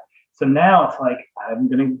that. So now it's like, I'm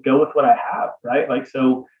going to go with what I have, right? Like,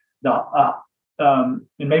 so and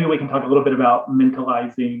maybe we can talk a little bit about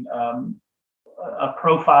mentalizing a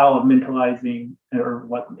profile of mentalizing, or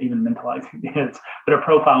what even mentalizing is, but a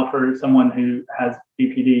profile for someone who has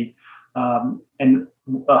BPD. And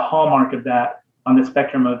a hallmark of that on the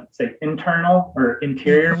spectrum of, say, internal or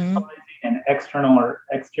interior mentalizing and external or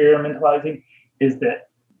exterior mentalizing is that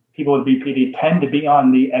people with BPD tend to be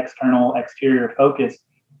on the external exterior focus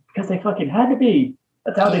because they fucking had to be.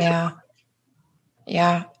 That's how they survived.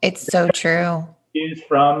 Yeah, it's so true. Cues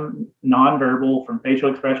from nonverbal, from facial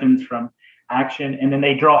expressions, from action, and then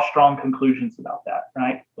they draw strong conclusions about that,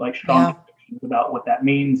 right? Like strong conclusions about what that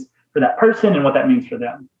means for that person and what that means for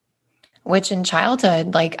them. Which in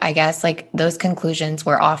childhood, like, I guess, like, those conclusions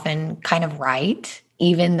were often kind of right,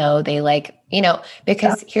 even though they, like, you know,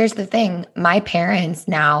 because here's the thing, my parents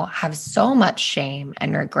now have so much shame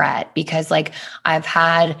and regret because, like, I've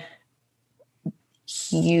had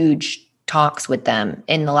huge talks with them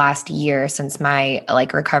in the last year since my,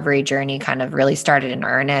 like, recovery journey kind of really started in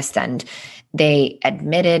earnest, and they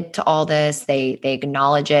admitted to all this, they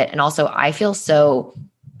acknowledge it. And also I feel so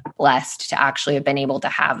blessed to actually have been able to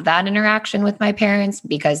have that interaction with my parents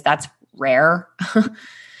because that's rare.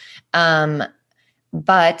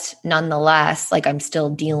 But nonetheless, like, I'm still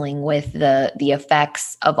dealing with the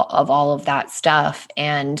effects of all of that stuff.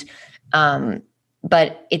 And,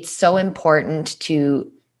 but it's so important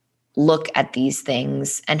to look at these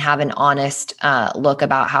things and have an honest look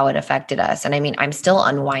about how it affected us. And I mean, I'm still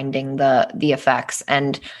unwinding the effects,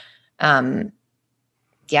 and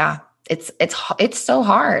it's so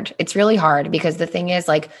hard. It's really hard because the thing is,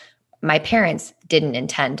 like, my parents didn't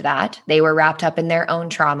intend that. They were wrapped up in their own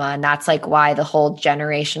trauma. And that's, like, why the whole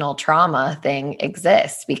generational trauma thing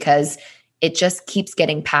exists, because it just keeps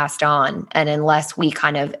getting passed on. And unless we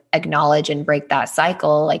kind of acknowledge and break that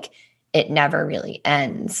cycle, like, it never really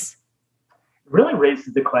ends. It really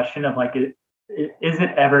raises the question of, like, is it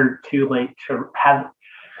ever too late to have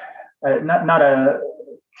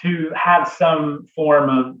to have some form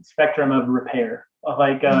of spectrum of repair?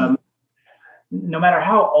 Like, no matter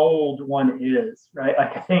how old one is, right?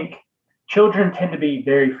 Like, I think children tend to be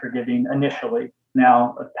very forgiving initially.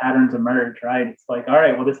 Now, patterns emerge, right? It's like, all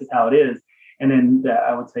right, well, this is how it is. And then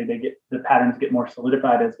I would say the patterns get more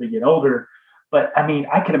solidified as we get older. But I mean,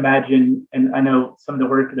 I can imagine, and I know some of the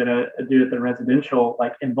work that I do at the residential,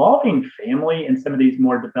 like, involving family in some of these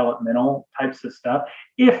more developmental types of stuff,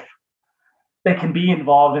 if they can be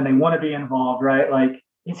involved and they want to be involved, right? Like,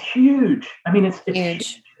 it's huge. I mean, it's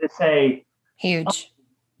huge to say, huge. Oh,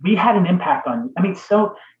 we had an impact on you. I mean,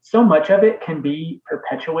 so much of it can be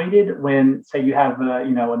perpetuated when, say, you have a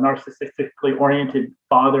narcissistically oriented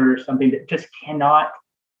father or something that just cannot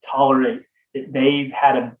tolerate that they've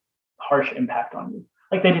had a harsh impact on you.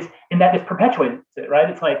 Like, and that just perpetuates it, right?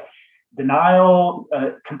 It's like denial,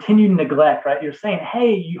 continued neglect, right? You're saying,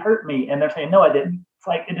 hey, you hurt me. And they're saying, no, I didn't. It's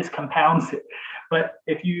like, it just compounds it. But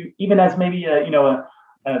if you, even as maybe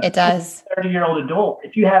it does 30-year-old adult,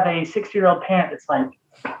 if you have a 60-year-old parent, it's like,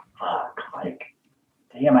 fuck, like,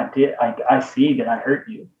 damn, I see that I hurt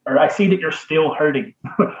you, or I see that you're still hurting.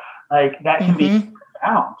 Like, that can be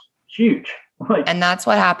profound, huge. Like, and that's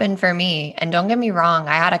what happened for me. And don't get me wrong,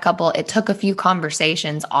 it took a few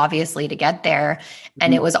conversations, obviously, to get there.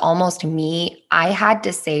 And it was almost me. I had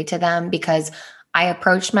to say to them, because I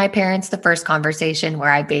approached my parents the first conversation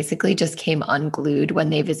where I basically just came unglued when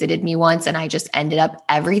they visited me once. And I just ended up,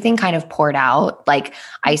 everything kind of poured out. Like,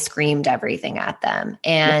 I screamed everything at them.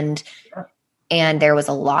 And there was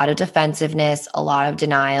a lot of defensiveness, a lot of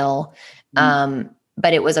denial.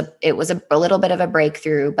 But it was a little bit of a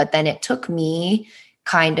breakthrough. But then it took me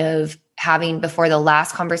kind of before the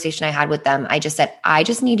last conversation I had with them, I just said, I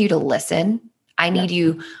just need you to listen. I need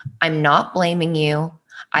you. I'm not blaming you.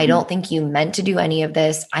 I don't think you meant to do any of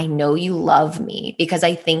this. I know you love me, because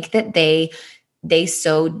I think that they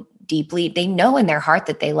so deeply, they know in their heart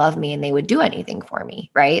that they love me and they would do anything for me,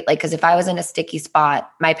 right? Like, because if I was in a sticky spot,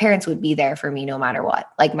 my parents would be there for me no matter what.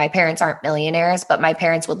 Like, my parents aren't millionaires, but my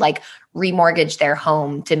parents would, like, remortgage their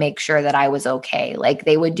home to make sure that I was okay. Like,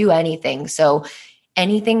 they would do anything. So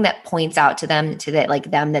anything that points out to them,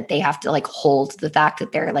 that they have to, like, hold the fact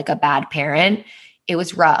that they're, like, a bad parent, it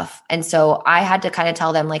was rough. And so I had to kind of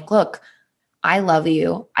tell them, like, look, I love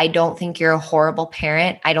you. I don't think you're a horrible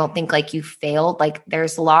parent. I don't think, like, you failed. Like,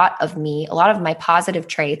 there's a lot of my positive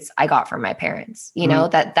traits I got from my parents, you know,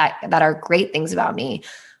 that are great things about me,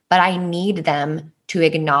 but I need them to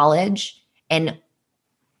acknowledge and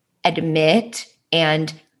admit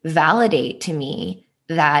and validate to me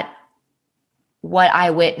that what I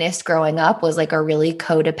witnessed growing up was, like, a really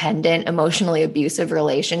codependent, emotionally abusive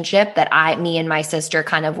relationship that me and my sister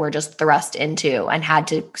kind of were just thrust into and had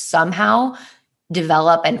to somehow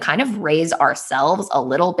develop and kind of raise ourselves a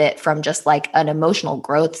little bit from just like an emotional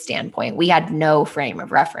growth standpoint. We had no frame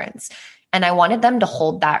of reference. And I wanted them to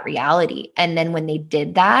hold that reality. And then when they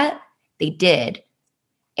did that, they did.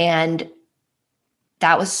 And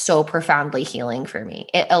that was so profoundly healing for me.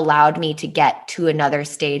 It allowed me to get to another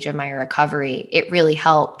stage of my recovery. It really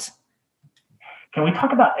helped. Can we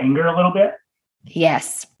talk about anger a little bit?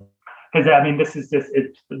 Yes. Because I mean, this is just,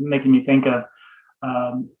 it's making me think of,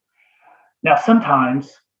 now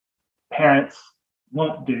sometimes parents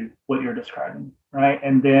won't do what you're describing, right?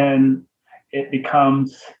 And then it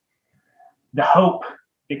becomes, the hope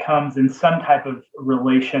becomes in some type of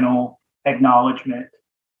relational acknowledgement,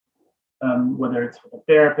 whether it's with a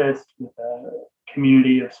therapist, with a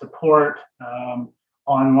community of support,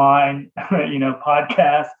 online,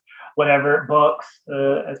 podcast, whatever, books,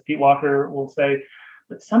 as Pete Walker will say,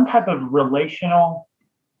 but some type of relational,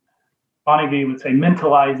 Bonnevie would say,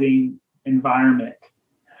 mentalizing environment.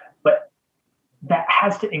 But that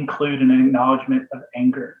has to include an acknowledgement of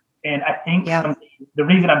anger. And I think the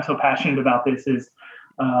reason I'm so passionate about this is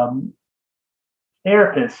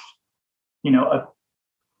therapists,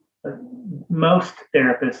 most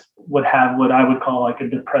therapists would have what I would call like a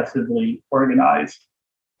depressively organized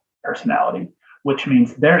personality, which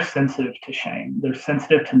means they're sensitive to shame. They're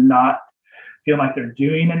sensitive to not feeling like they're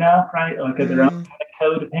doing enough, right? Like their own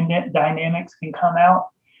codependent dynamics can come out.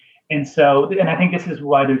 And so, and I think this is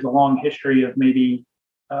why there's a long history of maybe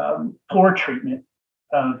poor treatment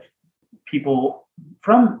of people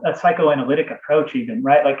from a psychoanalytic approach even,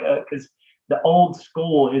 right? Like, because the old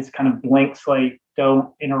school is kind of blank slate,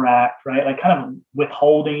 don't interact, right? Like kind of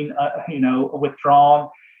withholding, withdrawn.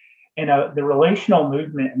 And the relational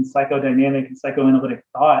movement in psychodynamic and psychoanalytic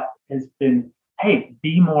thought has been, hey,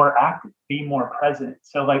 be more active, be more present.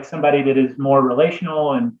 So like somebody that is more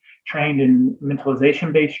relational and trained in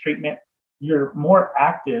mentalization-based treatment, you're more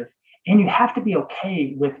active and you have to be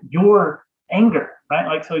okay with your anger, right?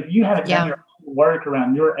 Like, so if you haven't done your work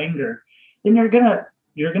around your anger, then you're gonna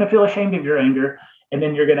feel ashamed of your anger, and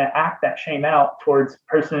then you're gonna act that shame out towards a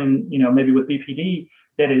person, maybe with BPD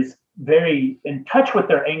that is very in touch with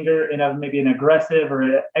their anger in a maybe an aggressive or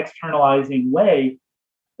an externalizing way.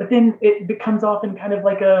 But then it becomes often kind of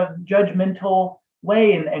like a judgmental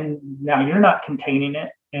way, and now you're not containing it,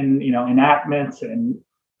 and enactments and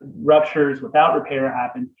ruptures without repair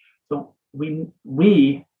happen. So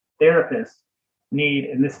we therapists need,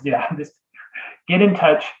 and this just get in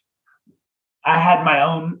touch. I had my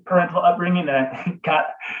own parental upbringing that I think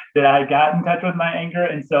I got in touch with my anger,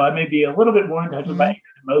 and so I may be a little bit more in touch with my anger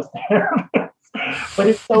than most therapists. But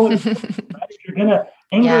it's so important, right? If you're gonna,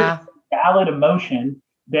 anger is a valid emotion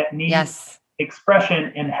that needs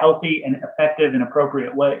expression in healthy and effective and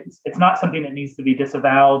appropriate ways. It's not something that needs to be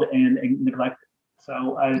disavowed and neglected.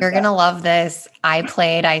 So you're going to love this. I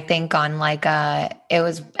played, I think on it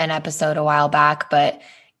was an episode a while back, but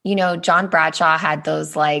John Bradshaw had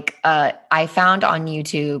those I found on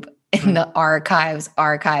YouTube in the archives,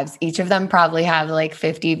 each of them probably have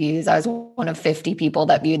 50 views. I was one of 50 people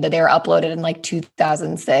that viewed that. They were uploaded in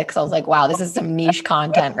 2006. I was like, wow, this is some niche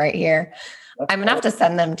content right here. I'm going to have to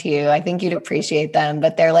send them to you. I think you'd appreciate them,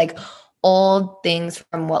 but they're old things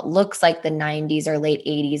from what looks like the 90s or late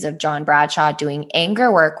 80s of John Bradshaw doing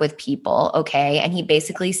anger work with people. Okay. And he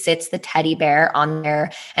basically sits the teddy bear on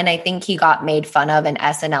there. And I think he got made fun of, and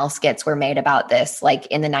SNL skits were made about this,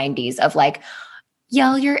 in the 90s of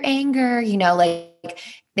yell your anger,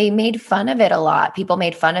 they made fun of it a lot. People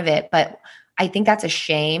made fun of it, but I think that's a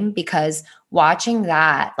shame, because watching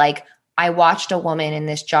that, I watched a woman in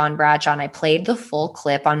this John Bradshaw, and I played the full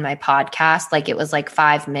clip on my podcast. It was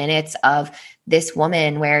 5 minutes of this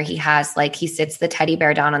woman where he has he sits the teddy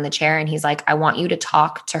bear down on the chair, and he's like, I want you to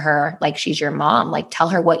talk to her like she's your mom, tell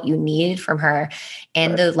her what you need from her.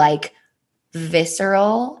 And the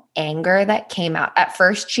visceral anger that came out. At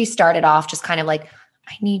first, she started off just kind of I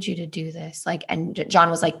need you to do this. And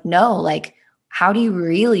John was like, no, how do you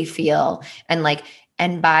really feel?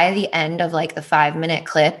 And by the end of the 5-minute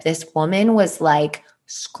clip, this woman was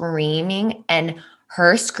screaming, and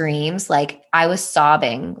her screams, I was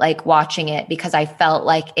sobbing, watching it, because I felt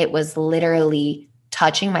like it was literally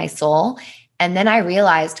touching my soul. And then I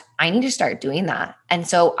realized I need to start doing that. And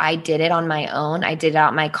so I did it on my own. I did it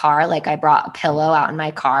out in my car. I brought a pillow out in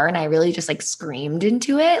my car, and I really just screamed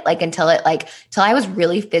into it, until I was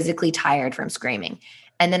really physically tired from screaming.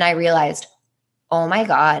 And then I realized, oh my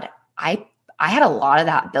God, I had a lot of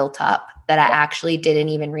that built up that I actually didn't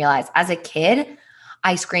even realize. As a kid,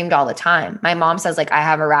 I screamed all the time. My mom says like I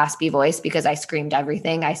have a raspy voice because I screamed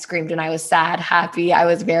everything. I screamed when I was sad, happy. I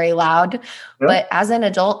was very loud. Yeah. But as an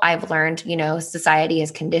adult, I've learned, society has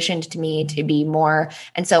conditioned me to be more.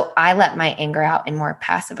 And so I let my anger out in more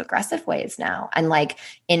passive aggressive ways now. And like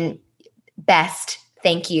in best,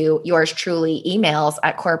 thank you, yours truly emails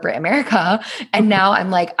at corporate America. And now I'm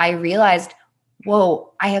like, I realized,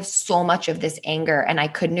 whoa, I have so much of this anger. And I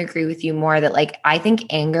couldn't agree with you more that like, I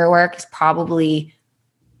think anger work is probably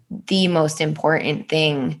the most important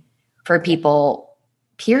thing for people,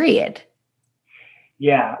 period.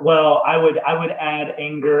 Yeah. Well, I would add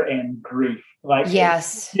anger and grief. Like,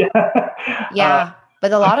 yes. Yeah.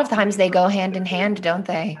 But a lot of times they go hand in hand, don't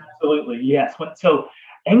they? Absolutely. Yes. So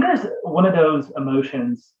anger is one of those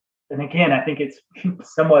emotions. And again, I think it's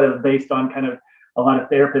somewhat of based on kind of a lot of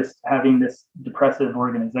therapists having this depressive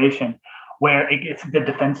organization where it's the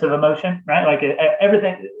defensive emotion, right? Like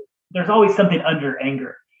everything, there's always something under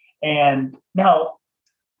anger. And now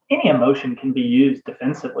any emotion can be used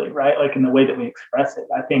defensively, right? Like in the way that we express it.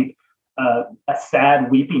 I think a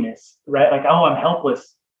sad weepiness, right? Like, oh, I'm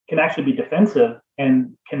helpless, can actually be defensive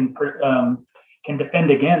and can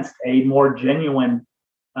defend against a more genuine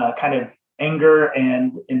kind of anger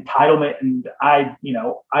and entitlement. And I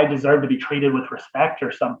deserve to be treated with respect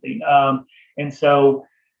or something. And so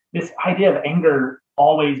this idea of anger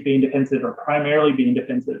always being defensive or primarily being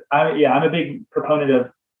defensive. I'm a big proponent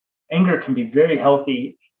of anger can be very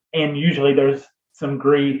healthy, and usually there's some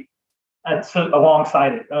grief so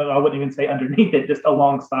alongside it. I wouldn't even say underneath it, just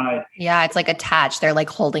alongside. Yeah, it's like attached. They're like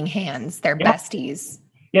holding hands. They're besties.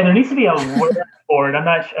 Yeah, there needs to be a word for it. I'm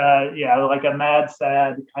not like a mad,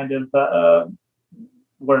 sad kind of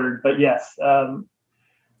word. But yes,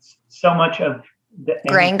 so much of the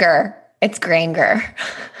Granger. It's Granger.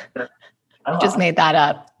 Just made that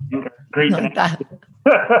up. Great. Like that.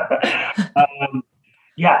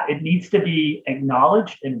 It needs to be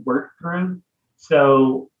acknowledged and worked through.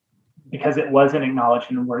 So, because it wasn't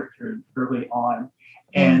acknowledged and worked through early on.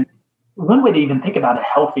 And one way to even think about a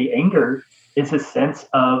healthy anger is a sense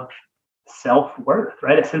of self-worth,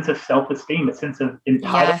 right? A sense of self-esteem, a sense of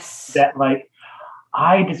entitlement that like,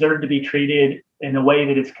 I deserve to be treated in a way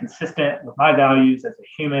that is consistent with my values as a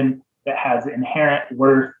human, that has inherent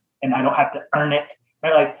worth, and I don't have to earn it,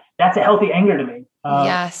 right? Like that's a healthy anger to me.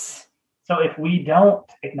 Yes. So if we don't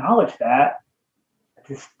acknowledge that,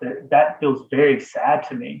 that feels very sad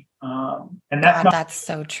to me. And that's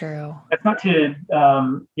so true. That's not to,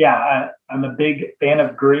 I'm a big fan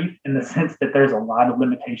of grief in the sense that there's a lot of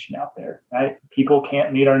limitation out there, right? People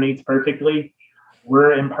can't meet our needs perfectly.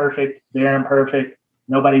 We're imperfect. They're imperfect.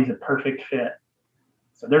 Nobody's a perfect fit.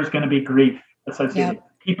 So there's going to be grief associated. Yep.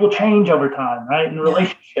 People change over time, right? In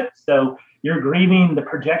relationships. So you're grieving the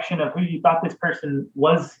projection of who you thought this person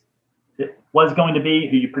was going to be,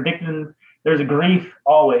 who you predicted. There's a grief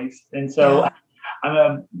always. And so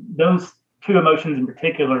those two emotions in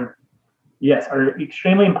particular, yes, are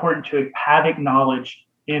extremely important to have acknowledged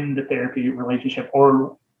in the therapy relationship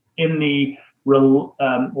or in the,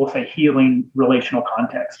 we'll say, healing relational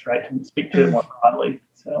context, right? To speak to it more broadly.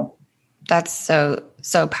 So that's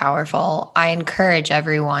so powerful. I encourage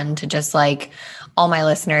everyone to just like, all my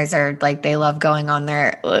listeners are like, they love going on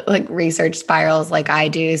their like research spirals like I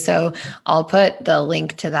do. So I'll put the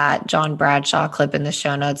link to that John Bradshaw clip in the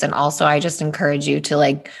show notes. And also I just encourage you to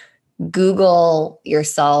like Google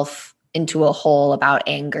yourself into a hole about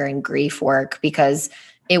anger and grief work, because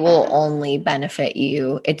it will only benefit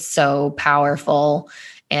you. It's so powerful.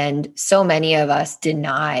 And so many of us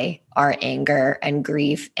deny our anger and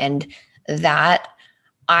grief. And that,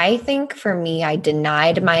 I think for me, I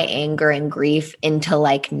denied my anger and grief into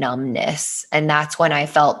like numbness. And that's when I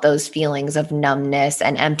felt those feelings of numbness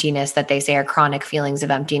and emptiness that they say are chronic feelings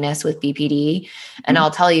of emptiness with BPD. And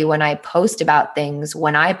I'll tell you, when I post about things,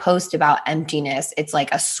 when I post about emptiness, it's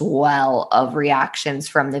like a swell of reactions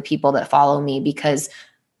from the people that follow me, because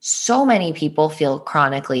so many people feel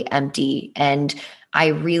chronically empty. And I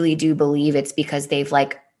really do believe it's because they've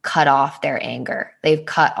like cut off their anger. They've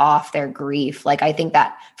cut off their grief. Like, I think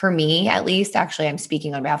that for me, at least, actually, I'm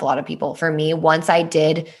speaking on behalf of a lot of people. For me, once I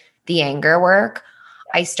did the anger work,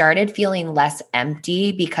 I started feeling less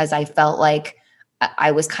empty because I felt like I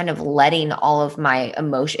was kind of letting all of my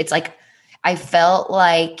emotion. It's like, I felt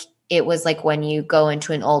like it was like when you go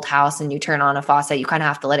into an old house and you turn on a faucet, you kind of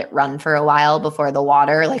have to let it run for a while before the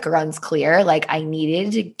water like runs clear. Like I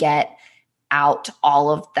needed to get out all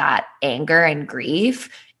of that anger and grief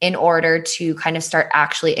in order to kind of start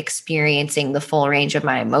actually experiencing the full range of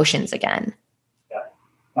my emotions again. Yeah,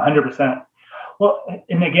 100%. Well,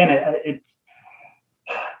 and again,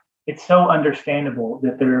 it's so understandable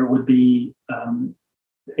that there would be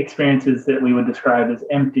experiences that we would describe as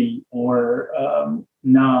empty or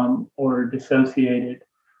numb or dissociated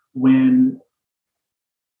when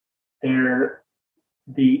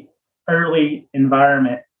the early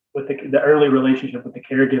environment with the early relationship with the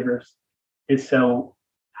caregivers is so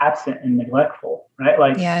absent and neglectful, right?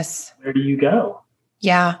 Like, yes, where do you go?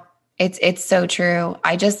 Yeah, it's so true.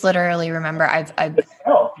 I just literally remember I've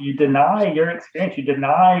you deny your experience. You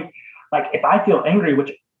deny, like, if I feel angry,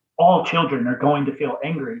 which all children are going to feel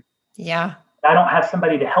angry. Yeah. I don't have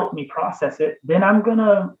somebody to help me process it, then I'm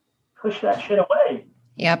gonna push that shit away.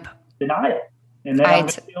 Yep. Deny it. And then I'm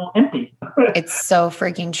gonna feel empty. It's so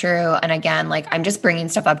freaking true. And again, like, I'm just bringing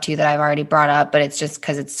stuff up to you that I've already brought up, but it's just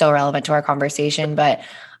because it's so relevant to our conversation. But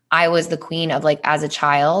I was the queen of, like, as a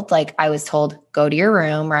child, like, I was told, go to your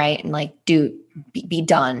room, right? And like, be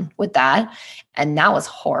done with that. And that was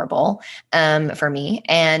horrible for me.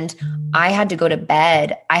 And I had to go to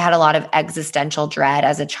bed. I had a lot of existential dread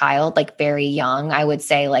as a child, like very young. I would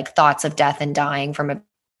say, like, thoughts of death and dying from a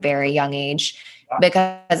very young age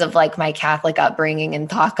because of, like, my Catholic upbringing and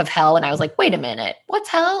talk of hell. And I was like, wait a minute, what's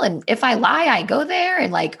hell? And if I lie, I go there.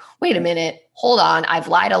 And like, wait a minute, hold on. I've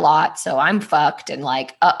lied a lot, so I'm fucked. And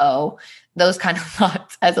like, those kind of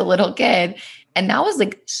thoughts as a little kid. And that was,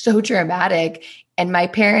 like, so dramatic. And my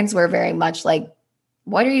parents were very much like,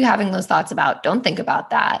 what are you having those thoughts about? Don't think about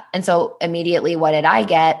that. And so immediately, what did I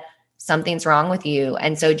get? Something's wrong with you.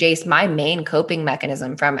 And so, Jace, my main coping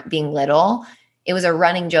mechanism from being little, it was a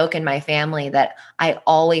running joke in my family that I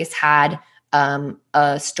always had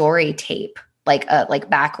a story tape, every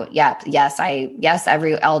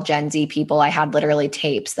all Gen Z people, I had literally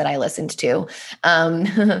tapes that I listened to.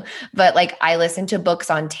 But like, I listened to books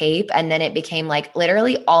on tape, and then it became, like,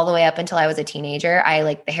 literally all the way up until I was a teenager. I,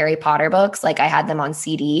 like, the Harry Potter books, like, I had them on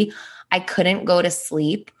CD. I couldn't go to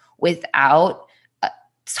sleep without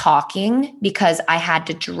talking because I had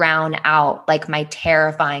to drown out, like, my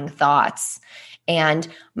terrifying thoughts. And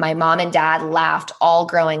my mom and dad laughed all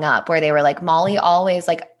growing up, where they were like, Molly always,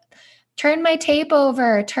 like, turn my tape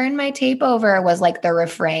over was, like, the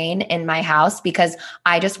refrain in my house, because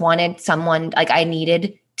I just wanted someone, like, I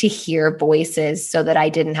needed to hear voices so that I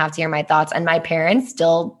didn't have to hear my thoughts. And my parents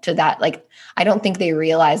still, to that, like, I don't think they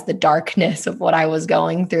realized the darkness of what I was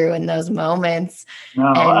going through in those moments. No,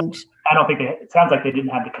 and I don't think it sounds like they didn't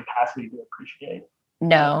have the capacity to appreciate.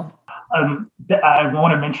 No. I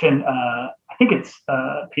want to mention, I think it's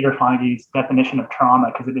Peter Fonagy's definition of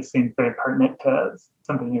trauma, because it just seems very pertinent to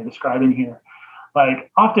something you're describing here.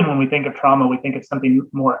 Like, often when we think of trauma, we think of something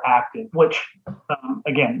more active, which,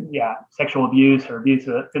 again, sexual abuse or abuse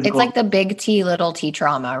of physical. It's like the big T, little t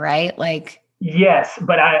trauma, right? Like, yes,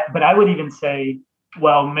 but I would even say,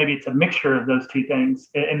 well, maybe it's a mixture of those two things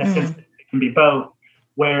in the sense that it can be both,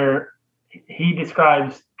 where he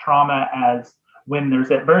describes trauma as when there's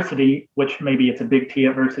adversity, which maybe it's a big T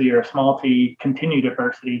adversity or a small t continued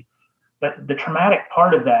adversity, but the traumatic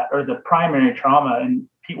part of that, or the primary trauma, and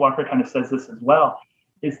Pete Walker kind of says this as well,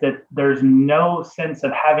 is that there's no sense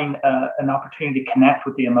of having an opportunity to connect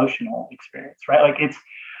with the emotional experience, right? Like,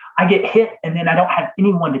 I get hit and then I don't have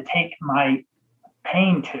anyone to take my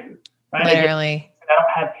pain to, right? Literally.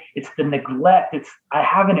 It's the neglect. I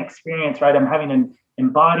have an experience, right? I'm having an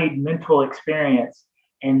embodied mental experience,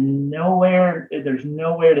 and there's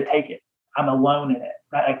nowhere to take it. I'm alone in it.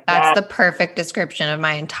 Right? Like, that's the perfect description of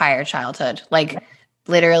my entire childhood. Like,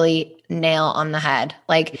 literally nail on the head.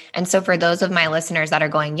 Like, and so for those of my listeners that are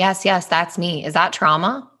going, yes, that's me. Is that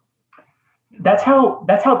trauma? That's how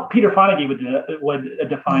Peter Fonagy would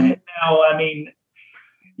define it. Now, I mean,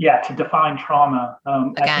 to define trauma.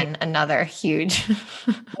 Again, another huge.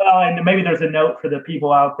 Well, and maybe there's a note for the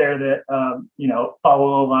people out there that,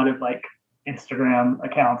 follow a lot of, like, Instagram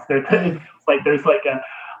accounts. There's like a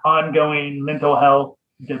ongoing mental health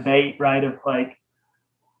debate, right? Of, like,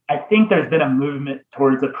 I think there's been a movement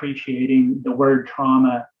towards appreciating the word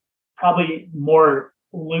trauma, probably more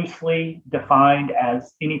loosely defined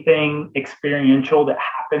as anything experiential that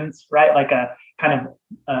happens, right? Like a kind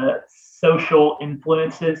of social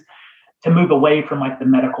influences, to move away from, like, the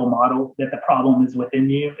medical model that the problem is within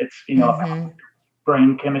you. It's,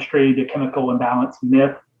 brain chemistry, the chemical imbalance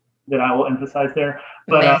myth that I will emphasize there.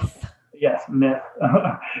 But yes, myth.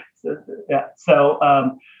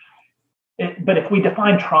 But if we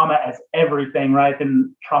define trauma as everything, right,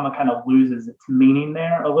 then trauma kind of loses its meaning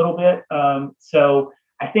there a little bit. So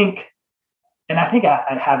I think I do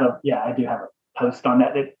have a post on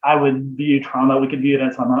that I would view trauma. We could view it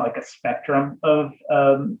as on, like, a spectrum of,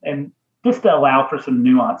 and just to allow for some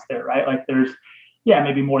nuance there, right? Like, there's,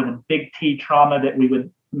 maybe more the big T trauma that we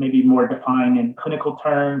would maybe more define in clinical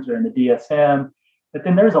terms or in the DSM. But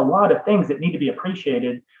then there's a lot of things that need to be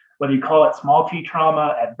appreciated, whether you call it small t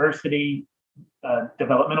trauma, adversity,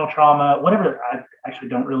 developmental trauma, whatever. I actually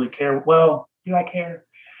don't really care. Well, do I care?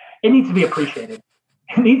 It needs to be appreciated.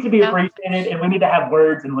 It needs to be appreciated, and we need to have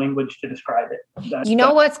words and language to describe it.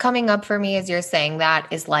 What's coming up for me as you're saying that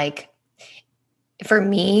is like, for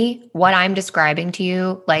me, what I'm describing to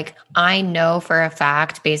you, like, I know for a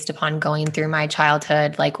fact, based upon going through my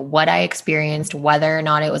childhood, like what I experienced, whether or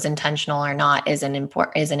not it was intentional or not, isn't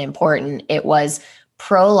important. It was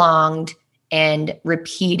prolonged and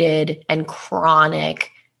repeated and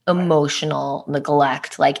chronic emotional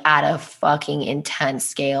neglect, like at a fucking intense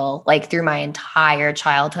scale, like through my entire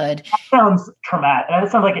childhood. That sounds traumatic.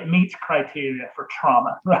 That sounds like it meets criteria for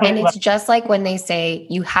trauma, right? And it's just like when they say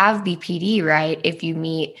you have BPD, right? If you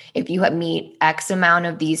meet X amount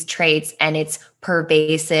of these traits and it's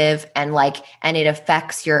pervasive and it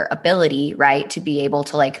affects your ability, right, to be able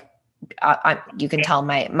to you can tell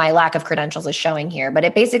my lack of credentials is showing here, but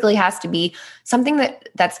it basically has to be something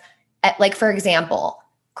that's like, for example,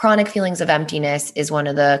 chronic feelings of emptiness is one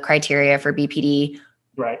of the criteria for BPD.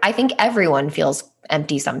 Right. I think everyone feels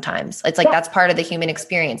empty sometimes. It's like, that's part of the human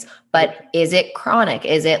experience, but is it chronic?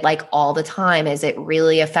 Is it like all the time? Is it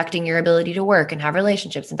really affecting your ability to work and have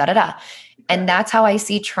relationships and da-da-da? And that's how I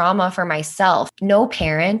see trauma for myself. No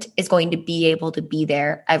parent is going to be able to be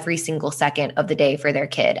there every single second of the day for their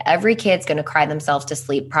kid. Every kid's going to cry themselves to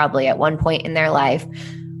sleep probably at one point in their life.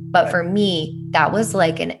 But for me, that was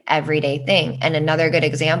like an everyday thing. And another good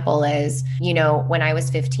example is, when I was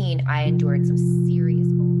 15, I endured some serious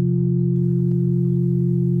bullying.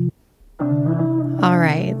 All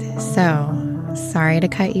right. So sorry to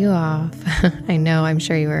cut you off. I'm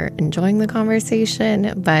sure you were enjoying the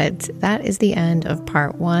conversation, but that is the end of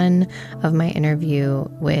part 1 of my interview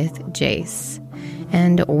with Jace.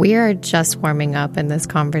 And we are just warming up in this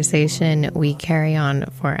conversation. We carry on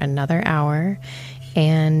for another hour.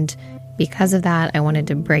 And because of that, I wanted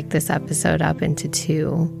to break this episode up into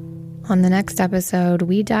 2. On the next episode,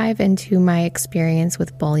 we dive into my experience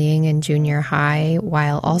with bullying in junior high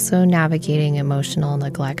while also navigating emotional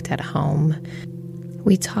neglect at home.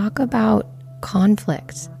 We talk about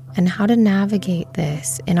conflict and how to navigate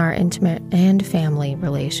this in our intimate and family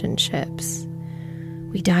relationships.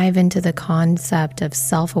 We dive into the concept of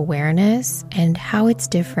self-awareness and how it's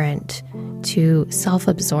different to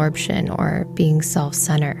self-absorption or being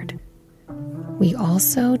self-centered. We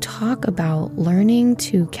also talk about learning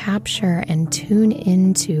to capture and tune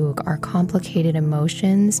into our complicated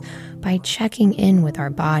emotions by checking in with our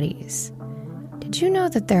bodies. Did you know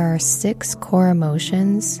that there are 6 core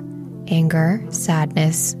emotions? Anger,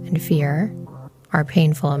 sadness, and fear are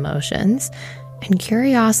painful emotions, and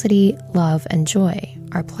curiosity, love, and joy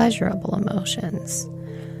are pleasurable emotions.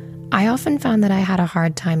 I often found that I had a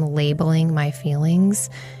hard time labeling my feelings,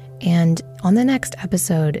 and on the next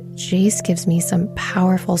episode, Jace gives me some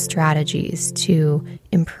powerful strategies to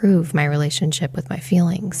improve my relationship with my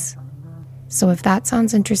feelings. So if that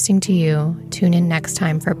sounds interesting to you, tune in next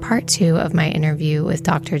time for part 2 of my interview with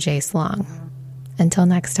Dr. Jace Long. Until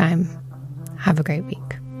next time, have a great week.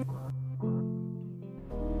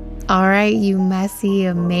 All right, you messy,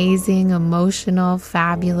 amazing, emotional,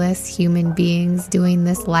 fabulous human beings doing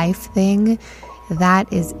this life thing,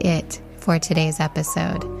 that is it for today's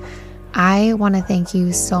episode. I want to thank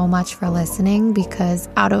you so much for listening, because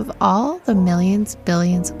out of all the millions,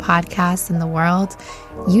 billions of podcasts in the world,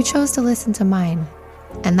 you chose to listen to mine,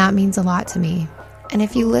 and that means a lot to me. And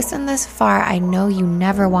if you listen this far, I know you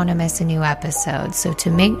never want to miss a new episode. So to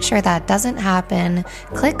make sure that doesn't happen,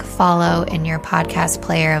 click follow in your podcast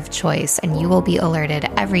player of choice, and you will be alerted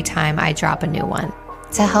every time I drop a new one.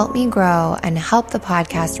 To help me grow and help the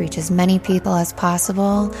podcast reach as many people as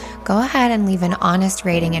possible, go ahead and leave an honest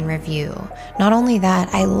rating and review. Not only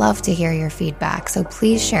that, I love to hear your feedback, so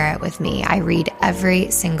please share it with me. I read every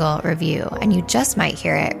single review, and you just might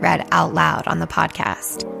hear it read out loud on the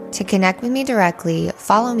podcast. To connect with me directly,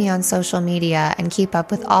 follow me on social media and keep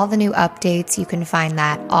up with all the new updates. You can find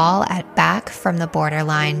that all at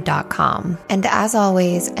backfromtheborderline.com. And as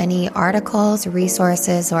always, any articles,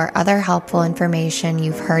 resources, or other helpful information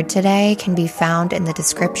you've heard today can be found in the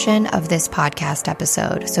description of this podcast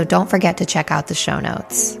episode. So don't forget to check out the show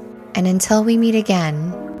notes. And until we meet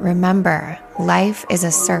again, remember, life is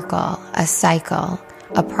a circle, a cycle,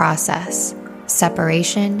 a process.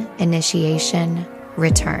 Separation, initiation,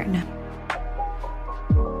 return.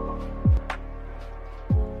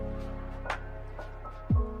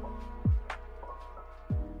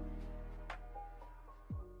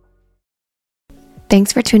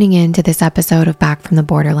 Thanks for tuning in to this episode of Back from the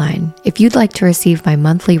Borderline. If you'd like to receive my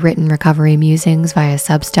monthly written recovery musings via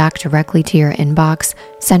Substack directly to your inbox,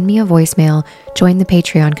 send me a voicemail, join the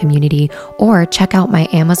Patreon community, or check out my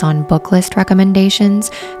Amazon book list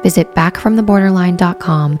recommendations. Visit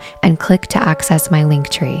backfromtheborderline.com and click to access my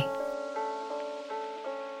Linktree.